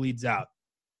 and she bleeds out.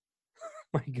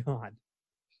 My God.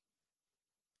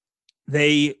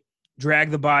 They drag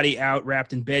the body out,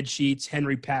 wrapped in bed sheets.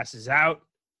 Henry passes out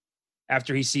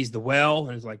after he sees the well,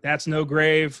 and is like, that's no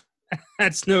grave.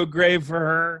 That's no grave for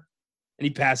her. And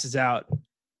he passes out.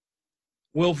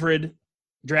 Wilfred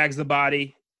drags the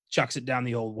body, chucks it down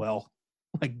the old well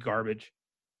like garbage.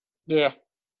 Yeah.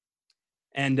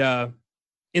 And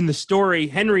in the story,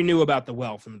 Henry knew about the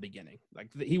well from the beginning. Like,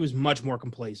 he was much more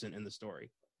complacent in the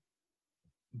story.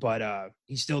 But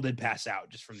he still did pass out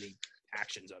just from the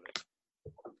actions of it.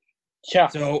 Yeah.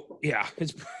 So, yeah,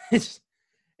 it's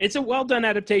a well-done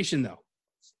adaptation, though.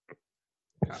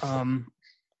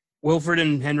 Wilfred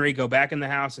and Henry go back in the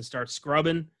house and start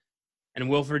scrubbing. And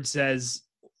Wilfred says,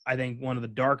 I think, one of the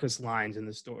darkest lines in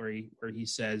the story, where he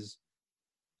says,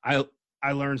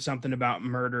 I learned something about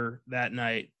murder that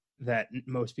night that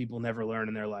most people never learn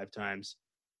in their lifetimes.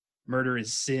 Murder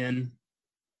is sin,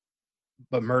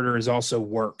 but murder is also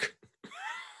work.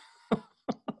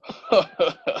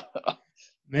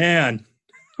 Man.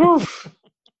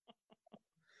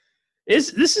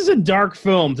 This is a dark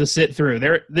film to sit through.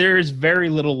 There is very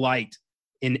little light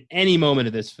in any moment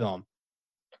of this film.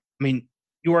 I mean,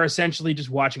 you are essentially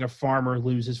just watching a farmer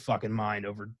lose his fucking mind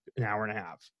over an hour and a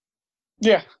half.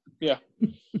 Yeah.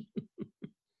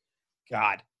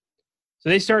 God. So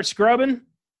they start scrubbing,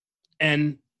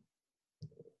 and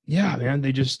yeah, man,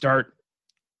 they just start,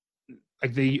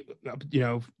 like, the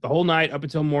whole night up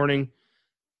until morning,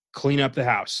 clean up the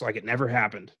house like it never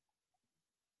happened.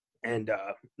 And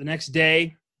the next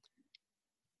day,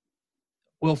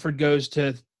 Wilfred goes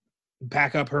to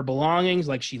pack up her belongings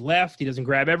like she left. He doesn't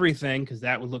grab everything because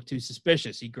that would look too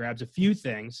suspicious. He grabs a few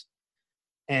things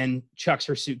and chucks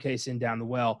her suitcase in down the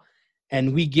well.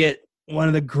 And we get one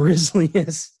of the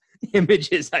grisliest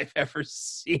images I've ever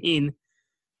seen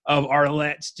of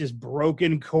Arlette's just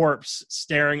broken corpse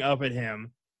staring up at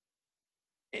him.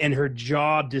 And her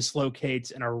jaw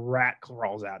dislocates and a rat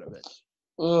crawls out of it.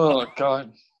 Oh,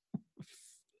 God.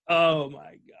 Oh,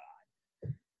 my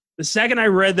God. The second I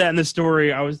read that in the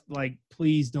story, I was like,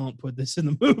 please don't put this in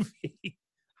the movie.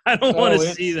 I don't want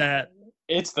to see that.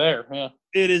 It's there, yeah.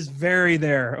 It is very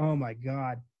there. Oh, my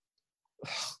God.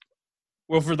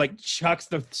 Wilfred, like, chucks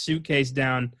the suitcase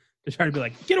down to try to be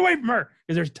like, get away from her,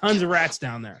 because there's tons of rats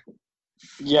down there.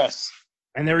 Yes.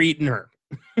 And they're eating her.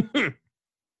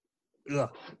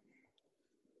 Ugh.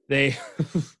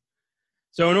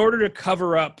 So in order to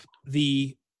cover up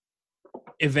the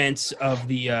events of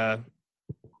the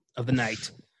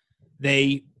night,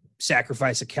 they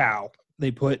sacrifice a cow.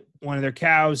 They put one of their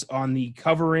cows on the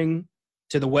covering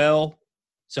to the well,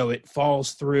 so it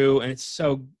falls through, and it's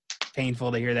so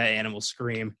painful to hear that animal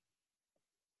scream.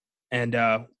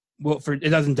 And Wilford, it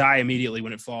doesn't die immediately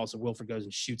when it falls, so Wilford goes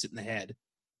and shoots it in the head.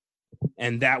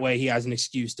 And that way he has an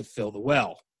excuse to fill the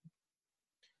well.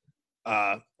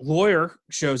 Lawyer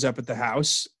shows up at the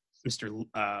house, Mr.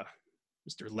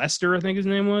 Lester, I think his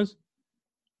name was.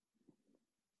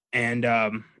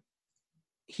 And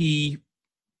he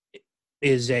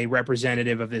is a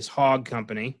representative of this hog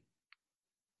company.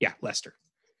 Yeah, Lester.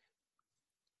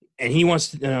 And he wants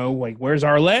to know, like, where's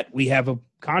Arlette? We have a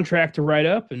contract to write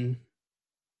up. And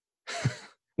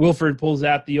Wilford pulls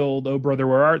out the old "Oh Brother,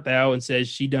 Where Art Thou?" and says,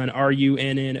 she done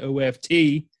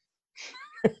RUNNOFT.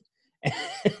 And,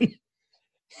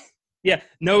 yeah,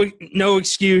 no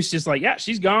excuse. Just like, yeah,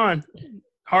 she's gone.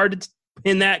 Hard to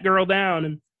pin that girl down.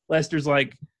 And Lester's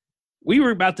like, we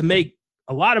were about to make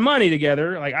a lot of money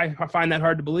together. Like, I find that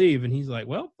hard to believe. And he's like,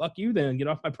 well, fuck you then. Get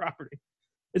off my property.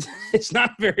 It's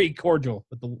not very cordial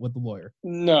with the lawyer.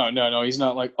 No. He's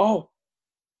not like, oh,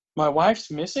 my wife's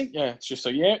missing. Yeah, it's just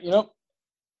like, yeah,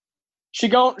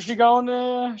 she's a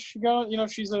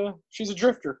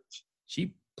drifter.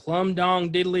 She plum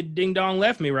dong diddly ding dong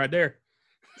left me right there.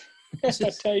 I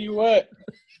tell you what.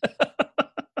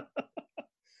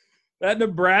 That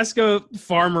Nebraska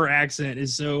farmer accent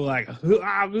is so like,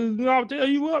 I'll tell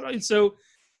you what. It's so,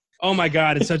 oh my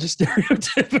God, it's such a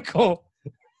stereotypical.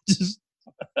 Just,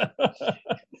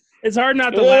 it's hard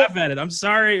not to laugh at it. I'm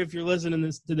sorry if you're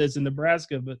listening to this in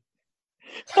Nebraska, but.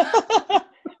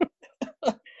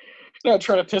 Not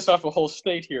trying to piss off a whole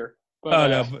state here. But,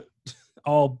 no, but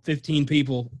all 15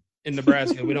 people in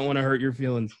Nebraska. We don't want to hurt your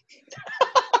feelings.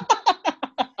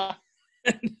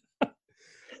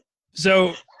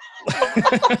 So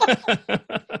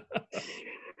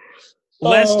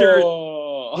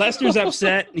Lester's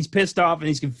upset, and he's pissed off, and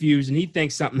he's confused, and he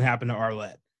thinks something happened to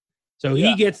Arlette. So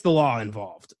he gets the law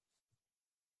involved.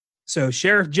 So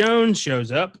Sheriff Jones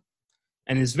shows up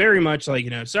and is very much like,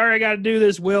 sorry I got to do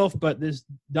this, Wilf, but this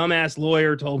dumbass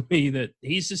lawyer told me that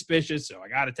he's suspicious, so I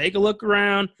got to take a look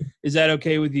around. Is that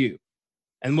okay with you?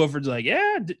 And Wilford's like,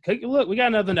 yeah, take a look. We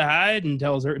got nothing to hide, and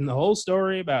tells her the whole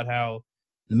story about how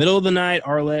in the middle of the night,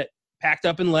 Arlette packed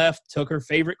up and left, took her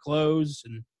favorite clothes,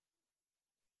 and,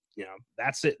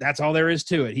 that's it. That's all there is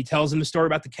to it. He tells him the story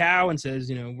about the cow and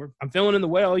says, I'm filling in the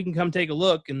well. You can come take a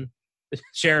look. And the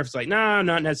sheriff's like, no,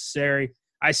 not necessary.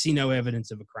 I see no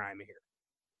evidence of a crime here.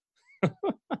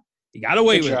 You got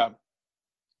away with it.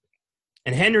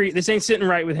 And Henry, this ain't sitting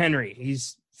right with Henry.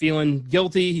 He's feeling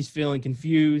guilty. He's feeling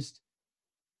confused.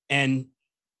 And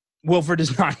Wilford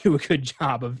does not do a good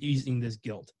job of easing this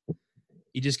guilt.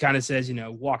 He just kind of says,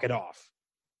 walk it off.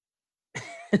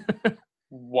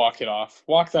 Walk it off.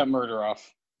 Walk that murder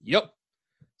off. Yep.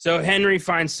 So Henry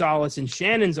finds solace in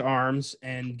Shannon's arms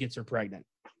and gets her pregnant.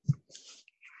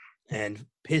 And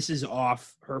pisses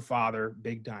off her father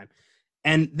big time.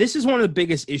 And this is one of the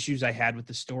biggest issues I had with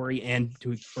the story and,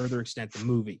 to a further extent, the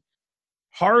movie.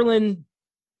 Harlan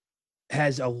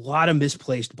has a lot of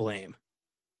misplaced blame.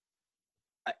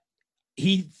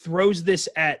 He throws this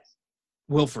at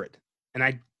Wilfred, and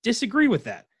I disagree with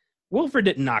that. Wilfred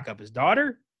didn't knock up his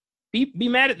daughter. Be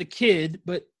mad at the kid,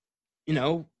 but,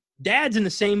 Dad's in the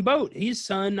same boat. His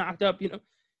son knocked up,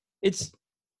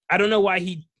 I don't know why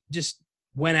he just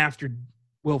went after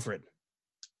Wilfred.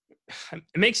 It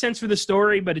makes sense for the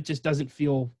story, but it just doesn't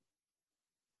feel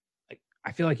like,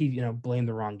 I feel like he, blamed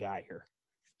the wrong guy here.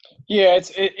 Yeah,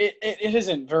 it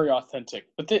isn't very authentic,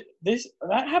 but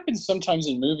that happens sometimes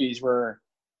in movies where,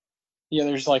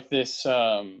 there's like this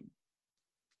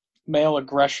male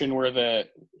aggression where the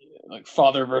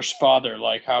father versus father,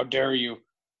 like, how dare you,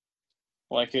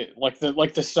 like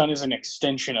the son is an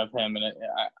extension of him, and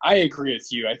I agree with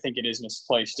you. I think it is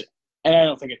misplaced, and I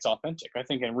don't think it's authentic. I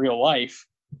think in real life,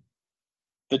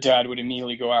 the dad would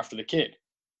immediately go after the kid.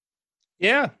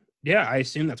 Yeah, I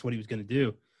assume that's what he was going to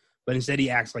do. But instead he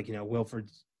acts like,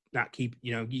 Wilford's not you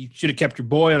should have kept your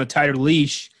boy on a tighter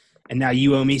leash, and now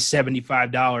you owe me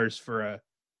 $75 for a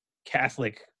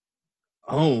Catholic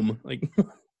home. Like,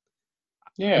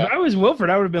 yeah. If I was Wilford,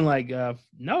 I would have been like,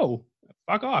 no,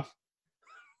 fuck off.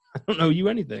 I don't owe you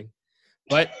anything.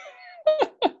 But,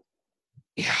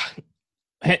 yeah,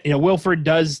 Wilford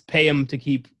does pay him to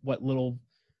keep what little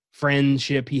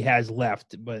friendship he has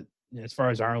left. But as far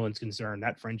as Arlen's concerned,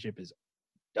 that friendship is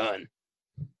done.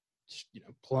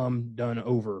 Plumb done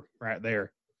over right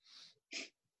there.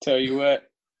 Tell you what.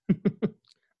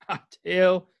 I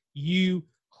tell you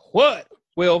what,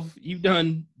 Wilf, you've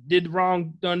done did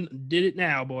wrong, did it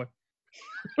now, boy.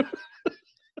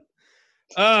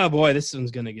 Oh boy, this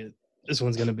one's gonna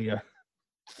be a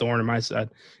thorn in my side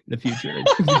in the future.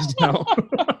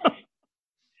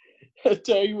 I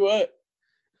tell you what.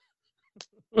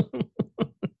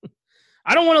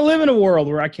 I don't want to live in a world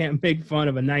where I can't make fun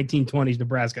of a 1920s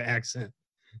Nebraska accent.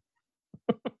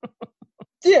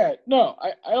 Yeah, no,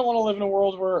 I don't want to live in a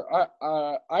world where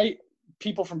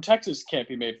people from Texas can't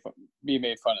be made fun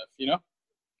of. You know,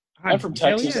 I'm from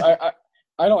Texas. Yeah.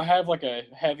 I don't have like a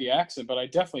heavy accent, but I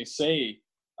definitely say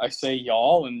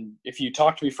y'all, and if you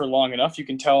talk to me for long enough, you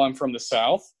can tell I'm from the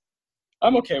South.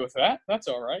 I'm okay with that. That's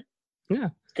all right. Yeah,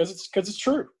 because it's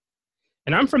true.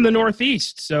 And I'm from the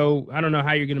Northeast, so I don't know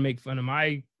how you're going to make fun of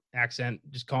my accent.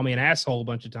 Just call me an asshole a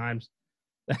bunch of times.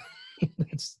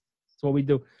 That's what we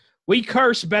do. We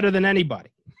curse better than anybody.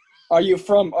 Are you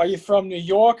from New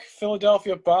York,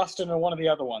 Philadelphia, Boston, or one of the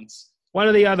other ones? One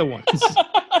of the other ones.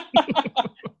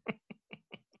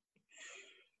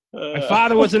 My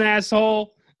father was an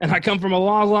asshole, and I come from a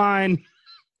long line.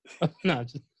 No.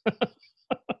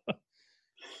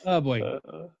 Oh, boy.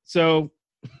 So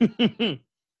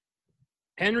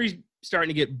Henry's starting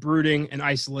to get brooding and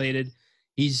isolated.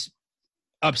 He's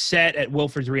upset at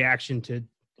Wilford's reaction to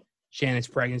Shannon's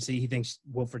pregnancy. He thinks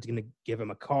Wilford's going to give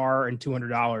him a car and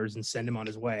 $200 and send him on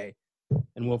his way.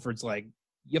 And Wilford's like,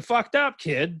 you fucked up,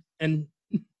 kid. And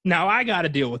now I got to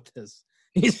deal with this.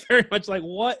 He's very much like,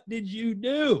 what did you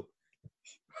do?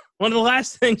 One of the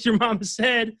last things your mama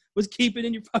said was keep it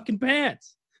in your fucking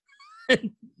pants.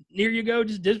 And here you go,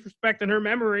 just disrespecting her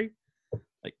memory.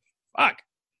 Like, fuck.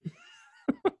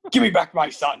 Give me back my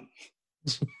son.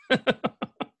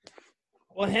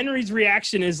 Well, Henry's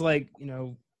reaction is like, you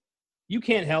know, you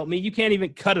can't help me. You can't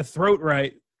even cut a throat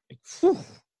right. Like, whew,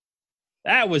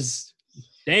 that was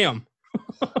damn.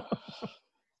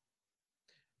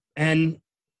 And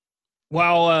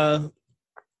while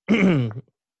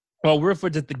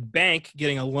Wilford's at the bank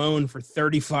getting a loan for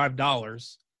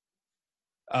 $35,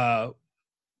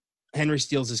 Henry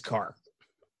steals his car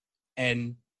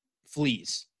and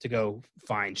flees to go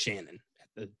find Shannon at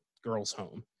the girl's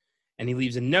home. And he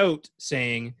leaves a note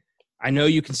saying, I know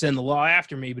you can send the law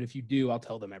after me, but if you do, I'll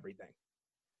tell them everything.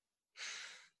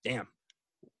 Damn.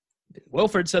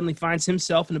 Wilford suddenly finds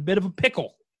himself in a bit of a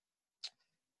pickle.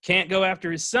 Can't go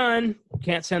after his son.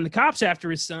 Can't send the cops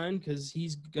after his son because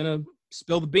he's going to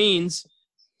spill the beans.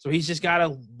 So he's just got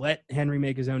to let Henry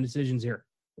make his own decisions here.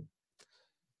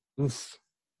 Oof.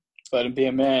 Let him be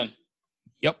a man.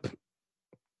 Yep.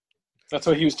 That's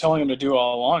what he was telling him to do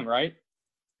all along, right?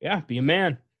 Yeah, be a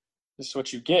man. This is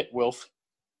what you get, Wilf.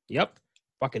 Yep.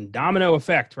 Fucking domino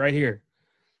effect right here.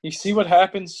 You see what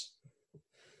happens?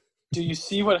 Do you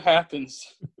see what happens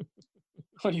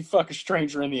when you fuck a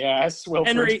stranger in the ass, Wilford?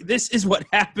 Henry, this is what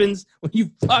happens when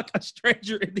you fuck a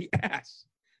stranger in the ass.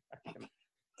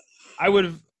 I would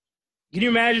have... Can you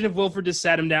imagine if Wilford just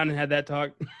sat him down and had that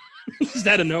talk? Just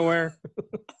out of nowhere.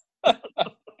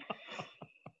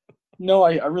 No,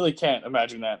 I really can't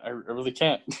imagine that. I really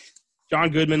can't. John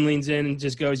Goodman leans in and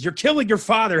just goes, you're killing your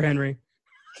father, Henry.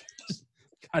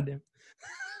 Goddamn.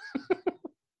 I'm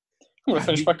going to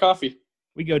finish my coffee.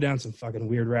 We go down some fucking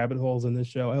weird rabbit holes in this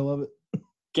show. I love it.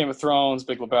 Game of Thrones,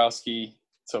 Big Lebowski.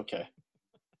 It's okay.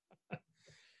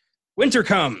 Winter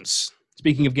comes.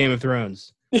 Speaking of Game of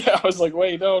Thrones. Yeah, I was like,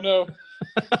 wait, no.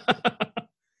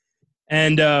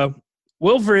 And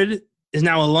Wilfred is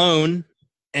now alone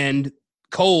and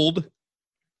cold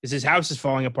because his house is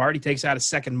falling apart. He takes out a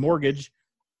second mortgage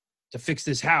to fix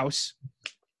this house.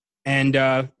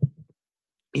 And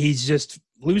he's just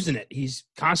losing it. He's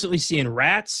constantly seeing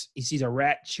rats. He sees a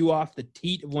rat chew off the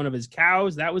teat of one of his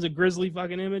cows. That was a grisly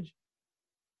fucking image.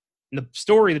 In the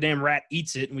story, the damn rat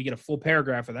eats it, and we get a full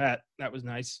paragraph of that. That was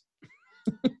nice.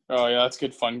 Oh, yeah, that's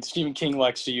good fun. Stephen King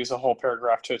likes to use a whole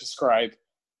paragraph to describe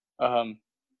a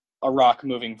rock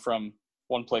moving from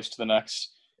one place to the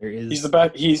next. There is. He's the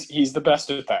best. He's the best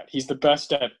at that. He's the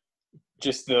best at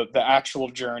just the actual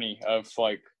journey of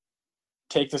like,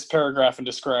 take this paragraph and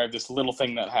describe this little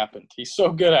thing that happened. He's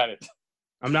so good at it.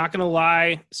 I'm not gonna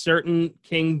lie. Certain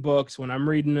King books, when I'm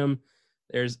reading them,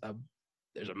 there's a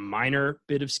minor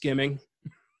bit of skimming.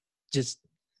 Just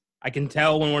I can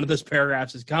tell when one of those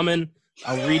paragraphs is coming.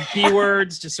 I'll read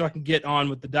keywords just so I can get on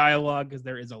with the dialogue because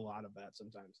there is a lot of that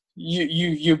sometimes.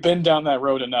 You've been down that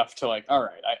road enough to like, all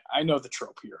right, I know the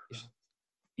trope here. Yeah.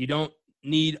 You don't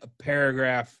need a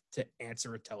paragraph to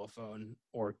answer a telephone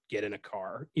or get in a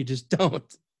car. You just don't.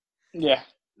 Yeah.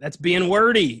 That's being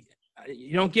wordy.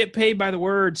 You don't get paid by the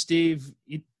word, Steve.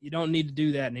 You don't need to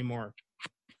do that anymore.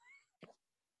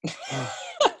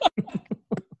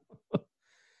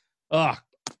 Ugh.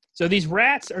 So these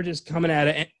rats are just coming out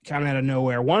of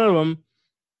nowhere. One of them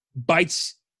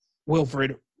bites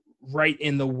Wilfred right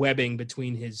in the webbing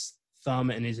between his thumb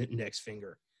and his index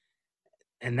finger.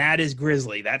 And that is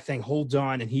grisly. That thing holds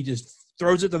on, and he just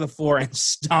throws it to the floor and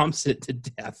stomps it to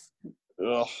death.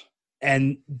 Ugh.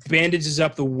 And bandages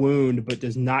up the wound, but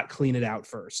does not clean it out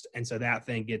first. And so that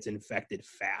thing gets infected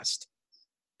fast.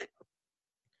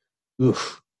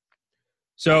 Oof.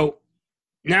 So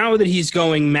now that he's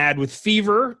going mad with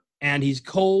fever and he's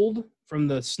cold from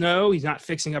the snow, he's not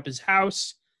fixing up his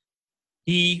house,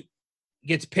 he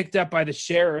gets picked up by the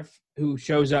sheriff, who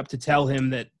shows up to tell him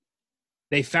that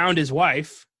they found his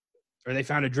wife, or they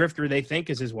found a drifter they think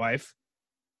is his wife.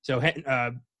 So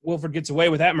Wilfred gets away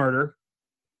with that murder,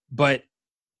 but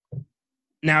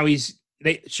now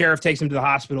sheriff takes him to the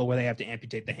hospital where they have to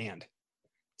amputate the hand.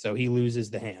 So he loses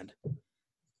the hand.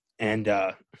 And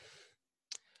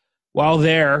while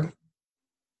there,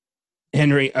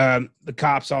 the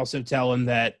cops also tell him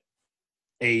that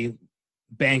a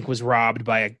bank was robbed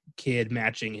by a kid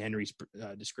matching Henry's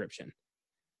description.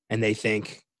 And they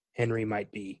think Henry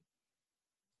might be,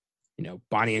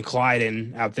 Bonnie and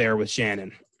Clyde out there with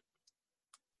Shannon.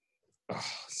 Oh,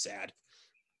 sad.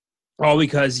 All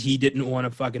because he didn't want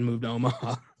to fucking move to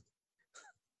Omaha.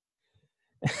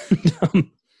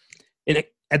 And,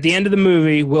 at the end of the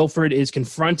movie, Wilfred is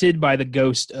confronted by the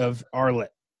ghost of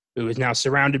Arlette, who is now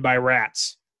surrounded by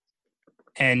rats.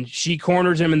 And she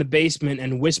corners him in the basement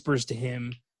and whispers to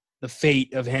him the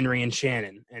fate of Henry and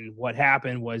Shannon. And what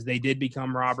happened was they did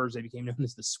become robbers. They became known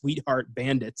as the Sweetheart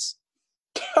Bandits.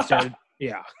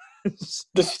 Yeah.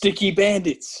 The Sticky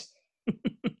Bandits.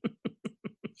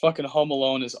 Fucking Home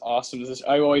Alone is awesome.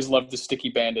 I always loved the Sticky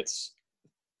Bandits.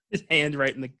 His hand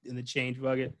right in the change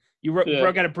bucket. You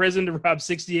broke out of prison to rob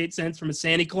 68 cents from a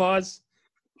Santa Claus?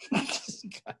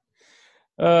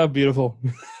 Oh, beautiful.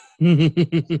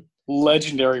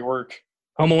 Legendary work.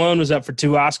 Home Alone was up for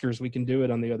 2 Oscars. We can do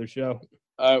it on the other show.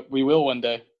 We will one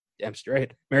day. Damn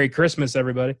straight. Merry Christmas,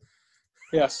 everybody.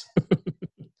 Yes.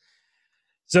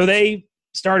 So they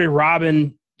started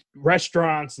robbing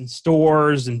restaurants and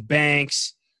stores and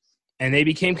banks, and they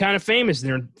became kind of famous.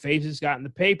 Their faces got in the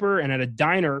paper, and at a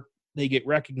diner, they get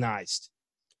recognized.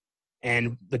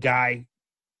 And the guy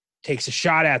takes a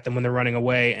shot at them when they're running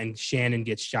away, and Shannon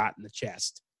gets shot in the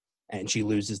chest, and she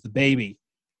loses the baby.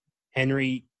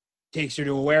 Henry takes her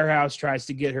to a warehouse, tries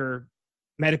to get her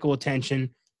medical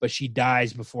attention, but she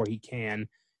dies before he can.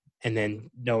 And then,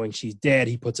 knowing she's dead,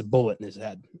 he puts a bullet in his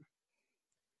head.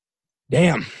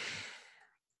 Damn.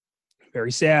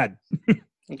 Very sad.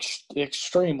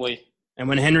 Extremely. And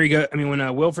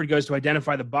when Wilfred goes to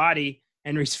identify the body,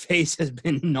 Henry's face has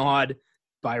been gnawed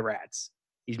by rats.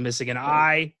 He's missing an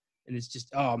eye, and it's just,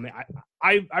 oh man,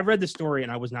 I read the story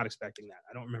and I was not expecting that.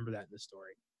 I don't remember that in the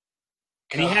story.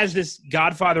 And he has this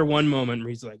Godfather 1 moment where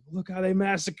he's like, "Look how they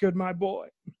massacred my boy."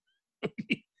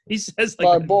 He says,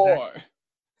 like, my boy.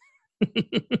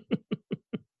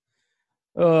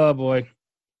 Oh boy.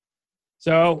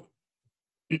 So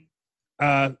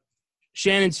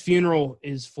Shannon's funeral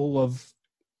is full of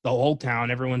the whole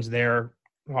town. Everyone's there.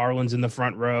 Harlan's in the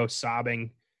front row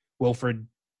sobbing. Wilfred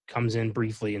comes in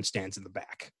briefly and stands in the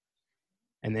back.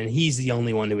 And then he's the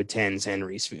only one who attends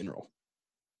Henry's funeral.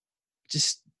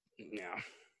 Just,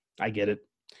 I get it.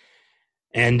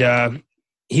 And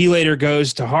he later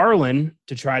goes to Harlan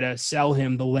to try to sell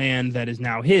him the land that is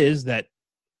now his, that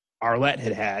Arlette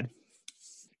had.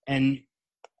 And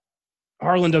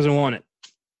Harlan doesn't want it.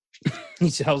 He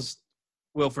tells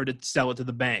Wilfred to sell it to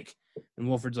the bank. And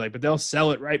Wilfred's like, but they'll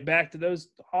sell it right back to those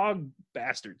hog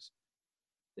bastards.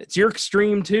 It's your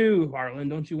stream too, Harlan.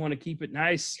 Don't you want to keep it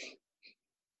nice?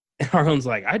 And Harlan's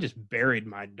like, I just buried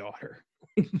my daughter.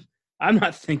 I'm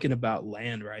not thinking about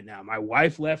land right now. My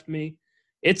wife left me.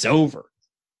 It's over.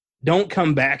 Don't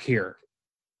come back here,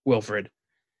 Wilfred.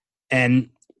 And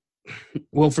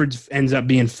Wilfred ends up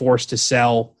being forced to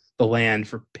sell the land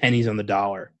for pennies on the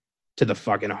dollar to the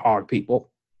fucking hog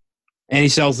people. And he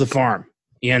sells the farm.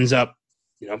 He ends up,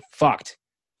 fucked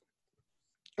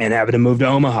and having to move to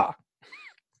Omaha.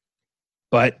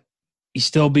 But he's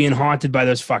still being haunted by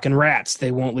those fucking rats.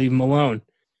 They won't leave him alone.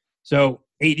 So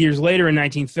 8 years later in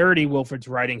 1930, Wilfred's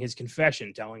writing his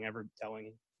confession, telling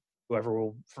whoever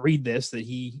will read this that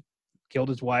he killed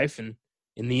his wife, and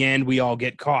in the end, we all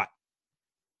get caught.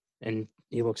 And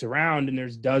he looks around, and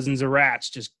there's dozens of rats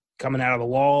just coming out of the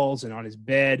walls and on his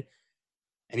bed.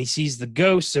 And he sees the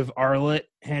ghosts of Arlette,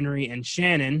 Henry, and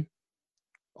Shannon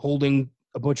holding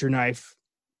a butcher knife,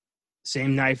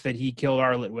 same knife that he killed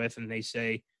Arlette with, and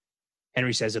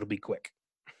Henry says it'll be quick.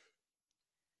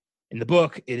 In the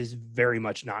book, it is very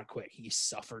much not quick. He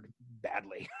suffered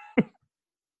badly.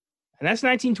 And that's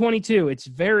 1922. It's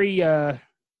very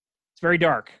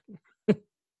dark.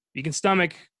 You can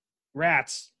stomach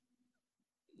rats.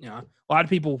 You know, a lot of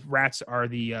people, rats are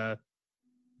the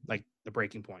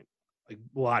breaking point. Like,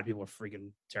 a lot of people are freaking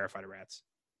terrified of rats.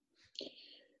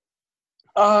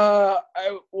 I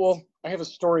have a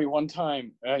story. One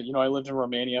time, I lived in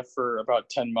Romania for about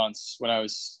 10 months when I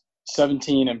was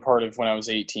 17 and part of when I was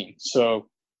 18. So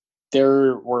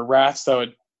there were rats that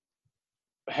would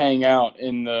hang out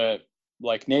in the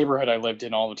neighborhood I lived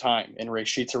in all the time in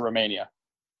Reșița, Romania.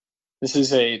 This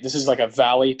is like a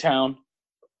valley town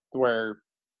where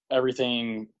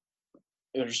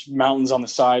there's mountains on the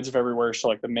sides of everywhere. So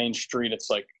like the main street, it's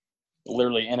like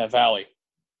literally in a valley.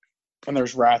 And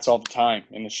there's rats all the time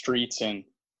in the streets and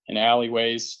in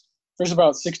alleyways. There's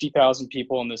about 60,000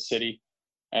 people in this city.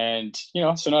 And,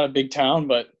 so not a big town,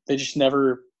 but they just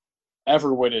never,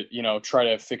 ever would, try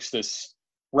to fix this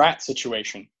rat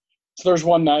situation. So there was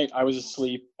one night I was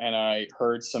asleep and I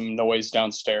heard some noise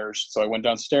downstairs. So I went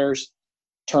downstairs,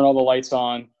 turned all the lights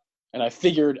on, and I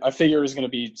figured it was going to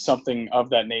be something of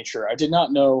that nature. I did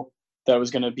not know that it was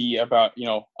going to be about,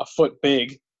 a foot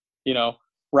big,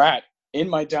 rat. In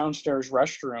my downstairs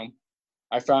restroom,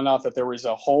 I found out that there was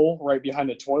a hole right behind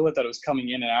the toilet that it was coming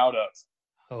in and out of.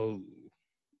 Oh.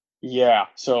 Yeah.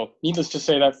 So needless to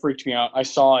say, that freaked me out. I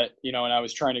saw it, and I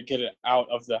was trying to get it out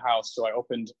of the house. So I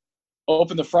opened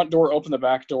the front door, opened the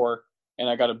back door, and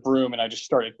I got a broom and I just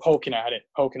started poking at it.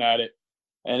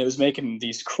 And it was making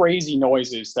these crazy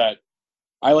noises that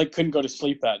I couldn't go to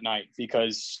sleep that night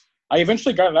because I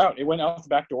eventually got it out. It went out the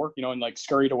back door, and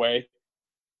scurried away.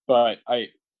 But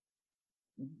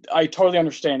I totally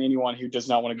understand anyone who does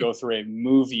not want to go through a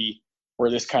movie where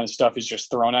this kind of stuff is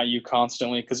just thrown at you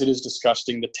constantly, because it is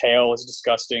disgusting. The tail is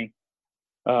disgusting.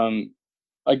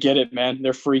 I get it, man.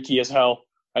 They're freaky as hell.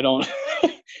 I don't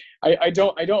I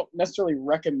don't necessarily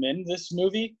recommend this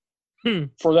movie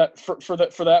for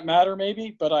that matter,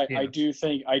 maybe, but I do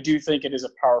think it is a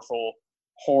powerful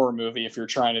horror movie if you're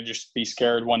trying to just be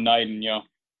scared one night and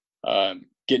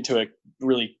get into a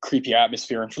really creepy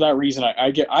atmosphere. And for that reason,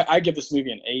 I give this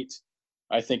movie an 8.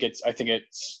 I think it's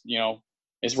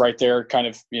is right there, kind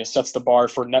of sets the bar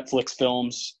for Netflix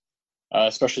films,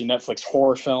 especially Netflix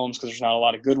horror films, because there's not a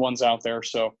lot of good ones out there.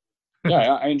 So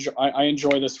yeah, I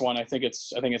enjoy this one. I think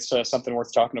it's something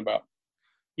worth talking about.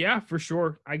 Yeah, for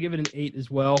sure. I give it an 8 as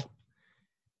well.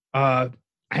 I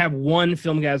have one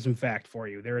Filmgazm fact for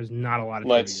you. There is not a lot of.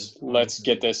 Let's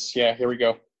get this. Yeah, here we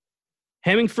go.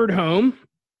 Hemmingford Home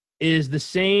is the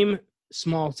same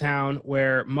small town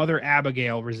where Mother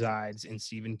Abigail resides in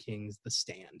Stephen King's The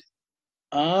Stand.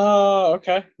 Oh,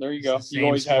 okay. There you go. You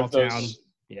always have those. Town.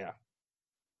 Yeah.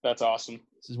 That's awesome.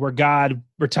 This is where God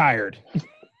retired.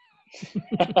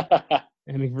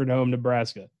 Hemmingford Home,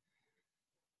 Nebraska.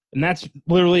 And that's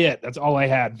literally it. That's all I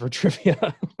had for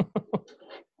trivia.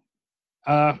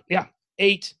 8.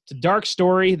 It's a dark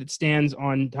story that stands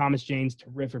on Thomas Jane's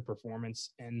terrific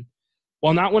performance. And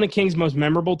while not one of King's most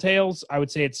memorable tales, I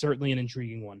would say it's certainly an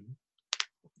intriguing one.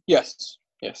 Yes.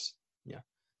 Yeah.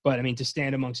 But, I mean, to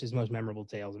stand amongst his most memorable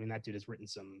tales, I mean, that dude has written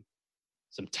some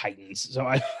titans. So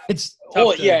it's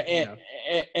tough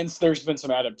and there's been some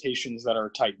adaptations that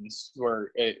are titans where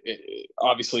it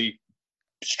obviously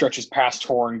stretches past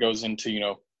horror and goes into,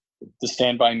 the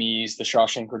Stand By Me's, the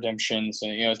Shawshank Redemptions,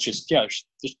 and, it's just,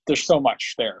 there's so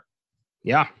much there.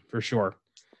 Yeah, for sure.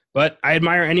 But I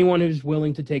admire anyone who's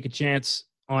willing to take a chance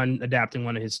on adapting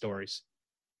one of his stories,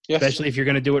 especially if you're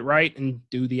going to do it right and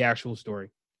do the actual story.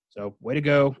 So way to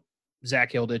go,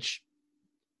 Zach Hilditch.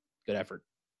 Good effort.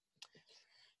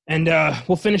 And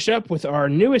we'll finish up with our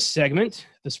newest segment,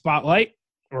 The Spotlight,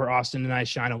 where Austin and I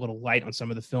shine a little light on some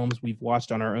of the films we've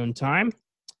watched on our own time.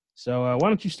 So why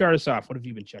don't you start us off? What have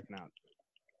you been checking out?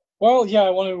 Well, yeah, I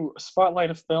want to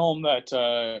spotlight a film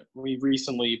that we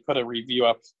recently put a review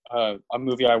up, a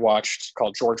movie I watched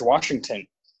called George Washington.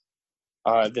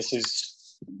 This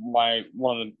is one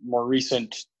of the more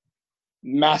recent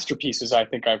masterpieces I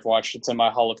think I've watched. It's in my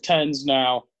Hall of Tens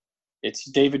now. It's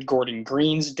David Gordon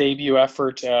Green's debut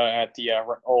effort at the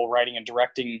old writing and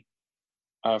directing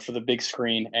for the big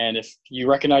screen. And if you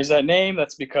recognize that name,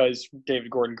 that's because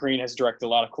David Gordon Green has directed a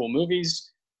lot of cool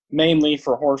movies, mainly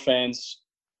for horror fans.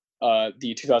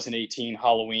 The 2018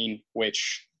 Halloween,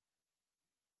 which,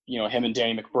 him and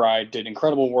Danny McBride did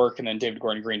incredible work, and then David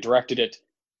Gordon Green directed it.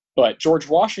 But George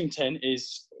Washington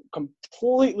is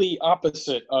completely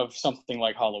opposite of something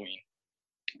like Halloween.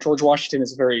 George Washington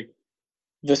is a very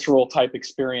visceral type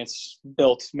experience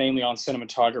built mainly on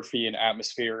cinematography and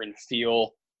atmosphere and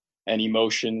feel and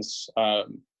emotions.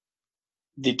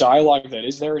 The dialogue that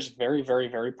is there is very, very,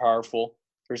 very powerful.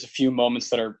 There's a few moments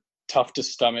that are tough to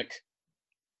stomach.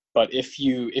 But if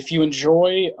you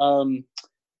enjoy,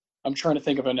 I'm trying to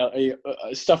think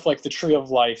of stuff like The Tree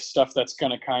of Life, stuff that's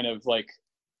going to kind of like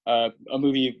a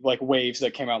movie like Waves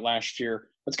that came out last year.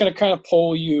 It's going to kind of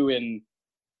pull you and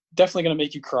definitely going to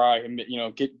make you cry and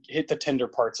hit the tender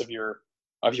parts of your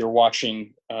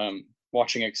watching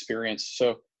experience.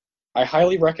 So I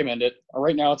highly recommend it.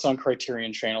 Right now it's on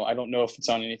Criterion Channel. I don't know if it's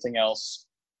on anything else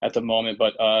at the moment,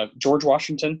 but George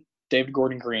Washington, David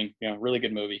Gordon Green, really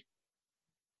good movie.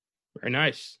 Very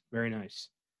nice. Very nice.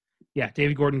 Yeah,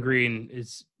 David Gordon Green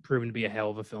is proven to be a hell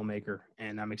of a filmmaker,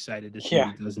 and I'm excited to see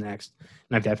what he does next.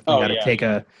 And I've definitely got to take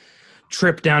a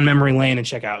trip down memory lane and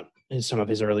check out some of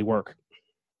his early work.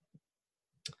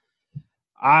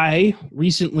 I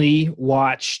recently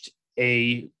watched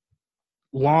a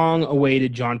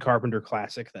long-awaited John Carpenter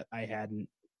classic that I hadn't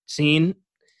seen,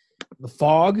 The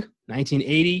Fog,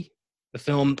 1980, the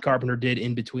film Carpenter did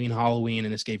in between Halloween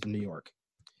and Escape from New York.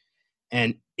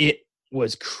 And it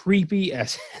was creepy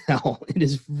as hell. It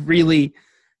is really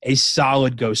a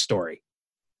solid ghost story.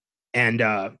 And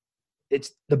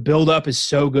the buildup is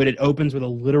so good. It opens with a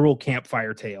literal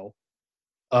campfire tale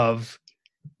of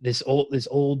this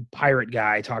old pirate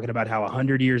guy talking about how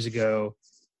 100 years ago,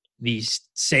 these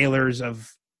sailors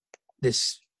of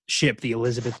this ship, the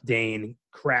Elizabeth Dane,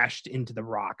 crashed into the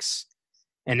rocks.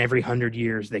 And every 100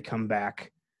 years they come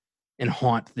back and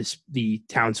haunt the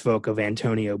townsfolk of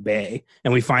Antonio Bay.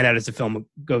 And we find out as the film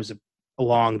goes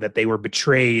along that they were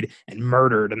betrayed and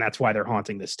murdered, and that's why they're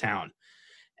haunting this town.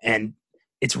 And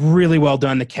it's really well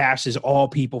done. The cast is all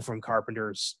people from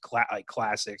Carpenter's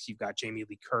classics. You've got Jamie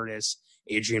Lee Curtis,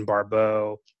 Adrienne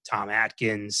Barbeau, Tom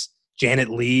Atkins, Janet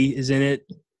Leigh is in it.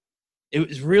 It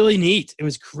was really neat. It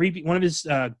was creepy. One of his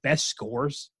best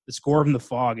scores. The score from The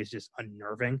Fog is just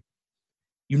unnerving.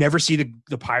 You never see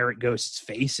the pirate ghost's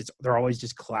face. They're always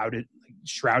just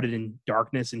shrouded in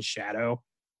darkness and shadow.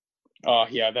 Oh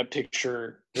yeah, that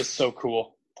picture is so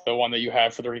cool. The one that you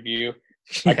have for the review.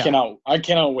 Yeah. I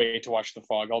cannot wait to watch The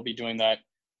Fog. I'll be doing that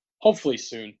hopefully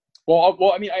soon. Well,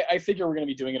 I mean, I figure we're going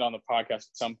to be doing it on the podcast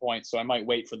at some point, so I might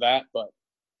wait for that. But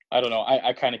I don't know.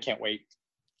 I kind of can't wait.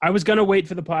 I was going to wait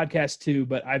for the podcast too,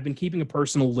 but I've been keeping a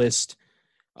personal list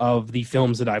of the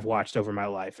films that I've watched over my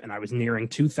life, and I was nearing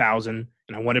 2,000,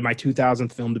 and I wanted my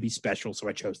 2,000th film to be special, so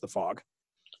I chose The Fog.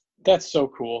 That's so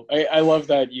cool. I love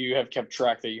that you have kept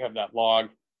track, that you have that log.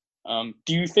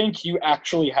 Do you think you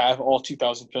actually have all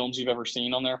 2,000 films you've ever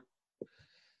seen on there?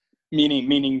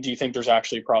 Meaning, do you think there's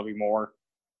actually probably more?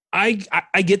 I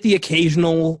get the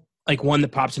occasional one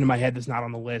that pops into my head that's not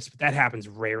on the list, but that happens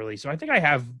rarely. So I think I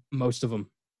have most of them.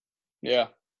 Yeah,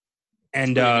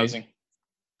 and amazing.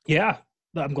 Yeah,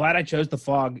 I'm glad I chose The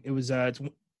Fog. It was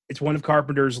it's one of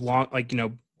Carpenter's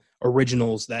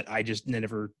originals that I just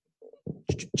never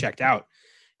checked out,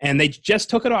 and they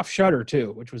just took it off Shudder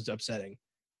too, which was upsetting.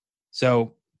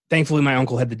 So thankfully, my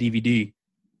uncle had the DVD,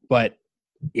 but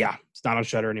yeah, it's not on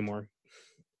Shudder anymore.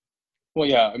 Well,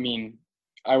 yeah, I mean,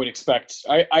 I would expect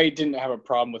I didn't have a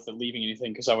problem with it leaving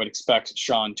anything because I would expect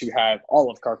Sean to have all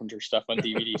of Carpenter's stuff on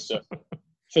DVD. So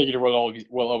figured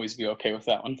we'll always be okay with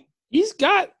that one. He's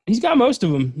got most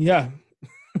of them. Yeah.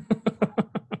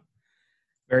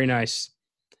 Very nice.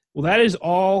 Well, that is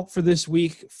all for this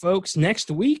week, folks.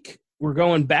 Next week, we're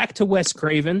going back to Wes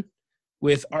Craven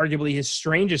with arguably his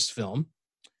strangest film.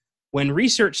 When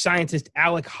research scientist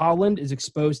Alec Holland is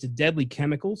exposed to deadly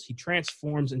chemicals, he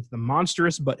transforms into the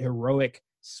monstrous but heroic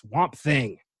Swamp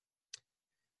Thing.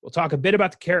 We'll talk a bit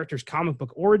about the character's comic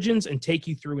book origins and take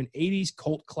you through an 80s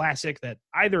cult classic that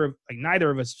neither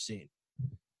of us have seen.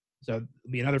 So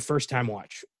it'll be another first-time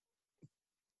watch.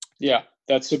 Yeah,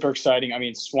 that's super exciting. I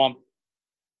mean, Swamp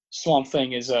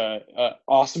Thing is a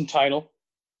awesome title.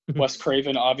 Wes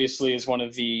Craven obviously is one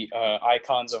of the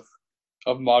icons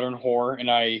of modern horror,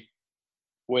 and I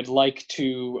would like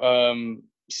to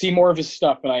see more of his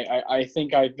stuff. And I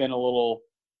think I've been a little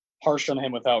harsh on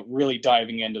him without really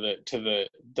diving into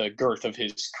the girth of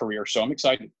his career. So I'm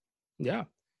excited. Yeah,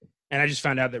 and I just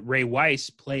found out that Ray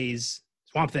Weiss plays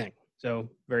Swamp Thing. So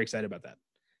very excited about that.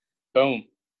 Boom.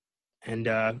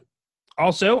 And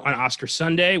also on Oscar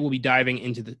Sunday, we'll be diving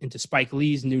into Spike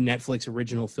Lee's new Netflix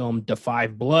original film, Da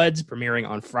 5 Bloods, premiering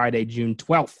on Friday, June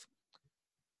 12th.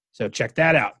 So check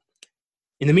that out.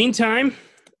 In the meantime,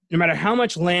 no matter how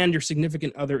much land your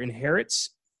significant other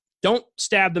inherits, don't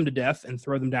stab them to death and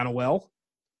throw them down a well.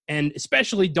 And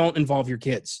especially don't involve your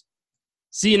kids.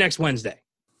 See you next Wednesday.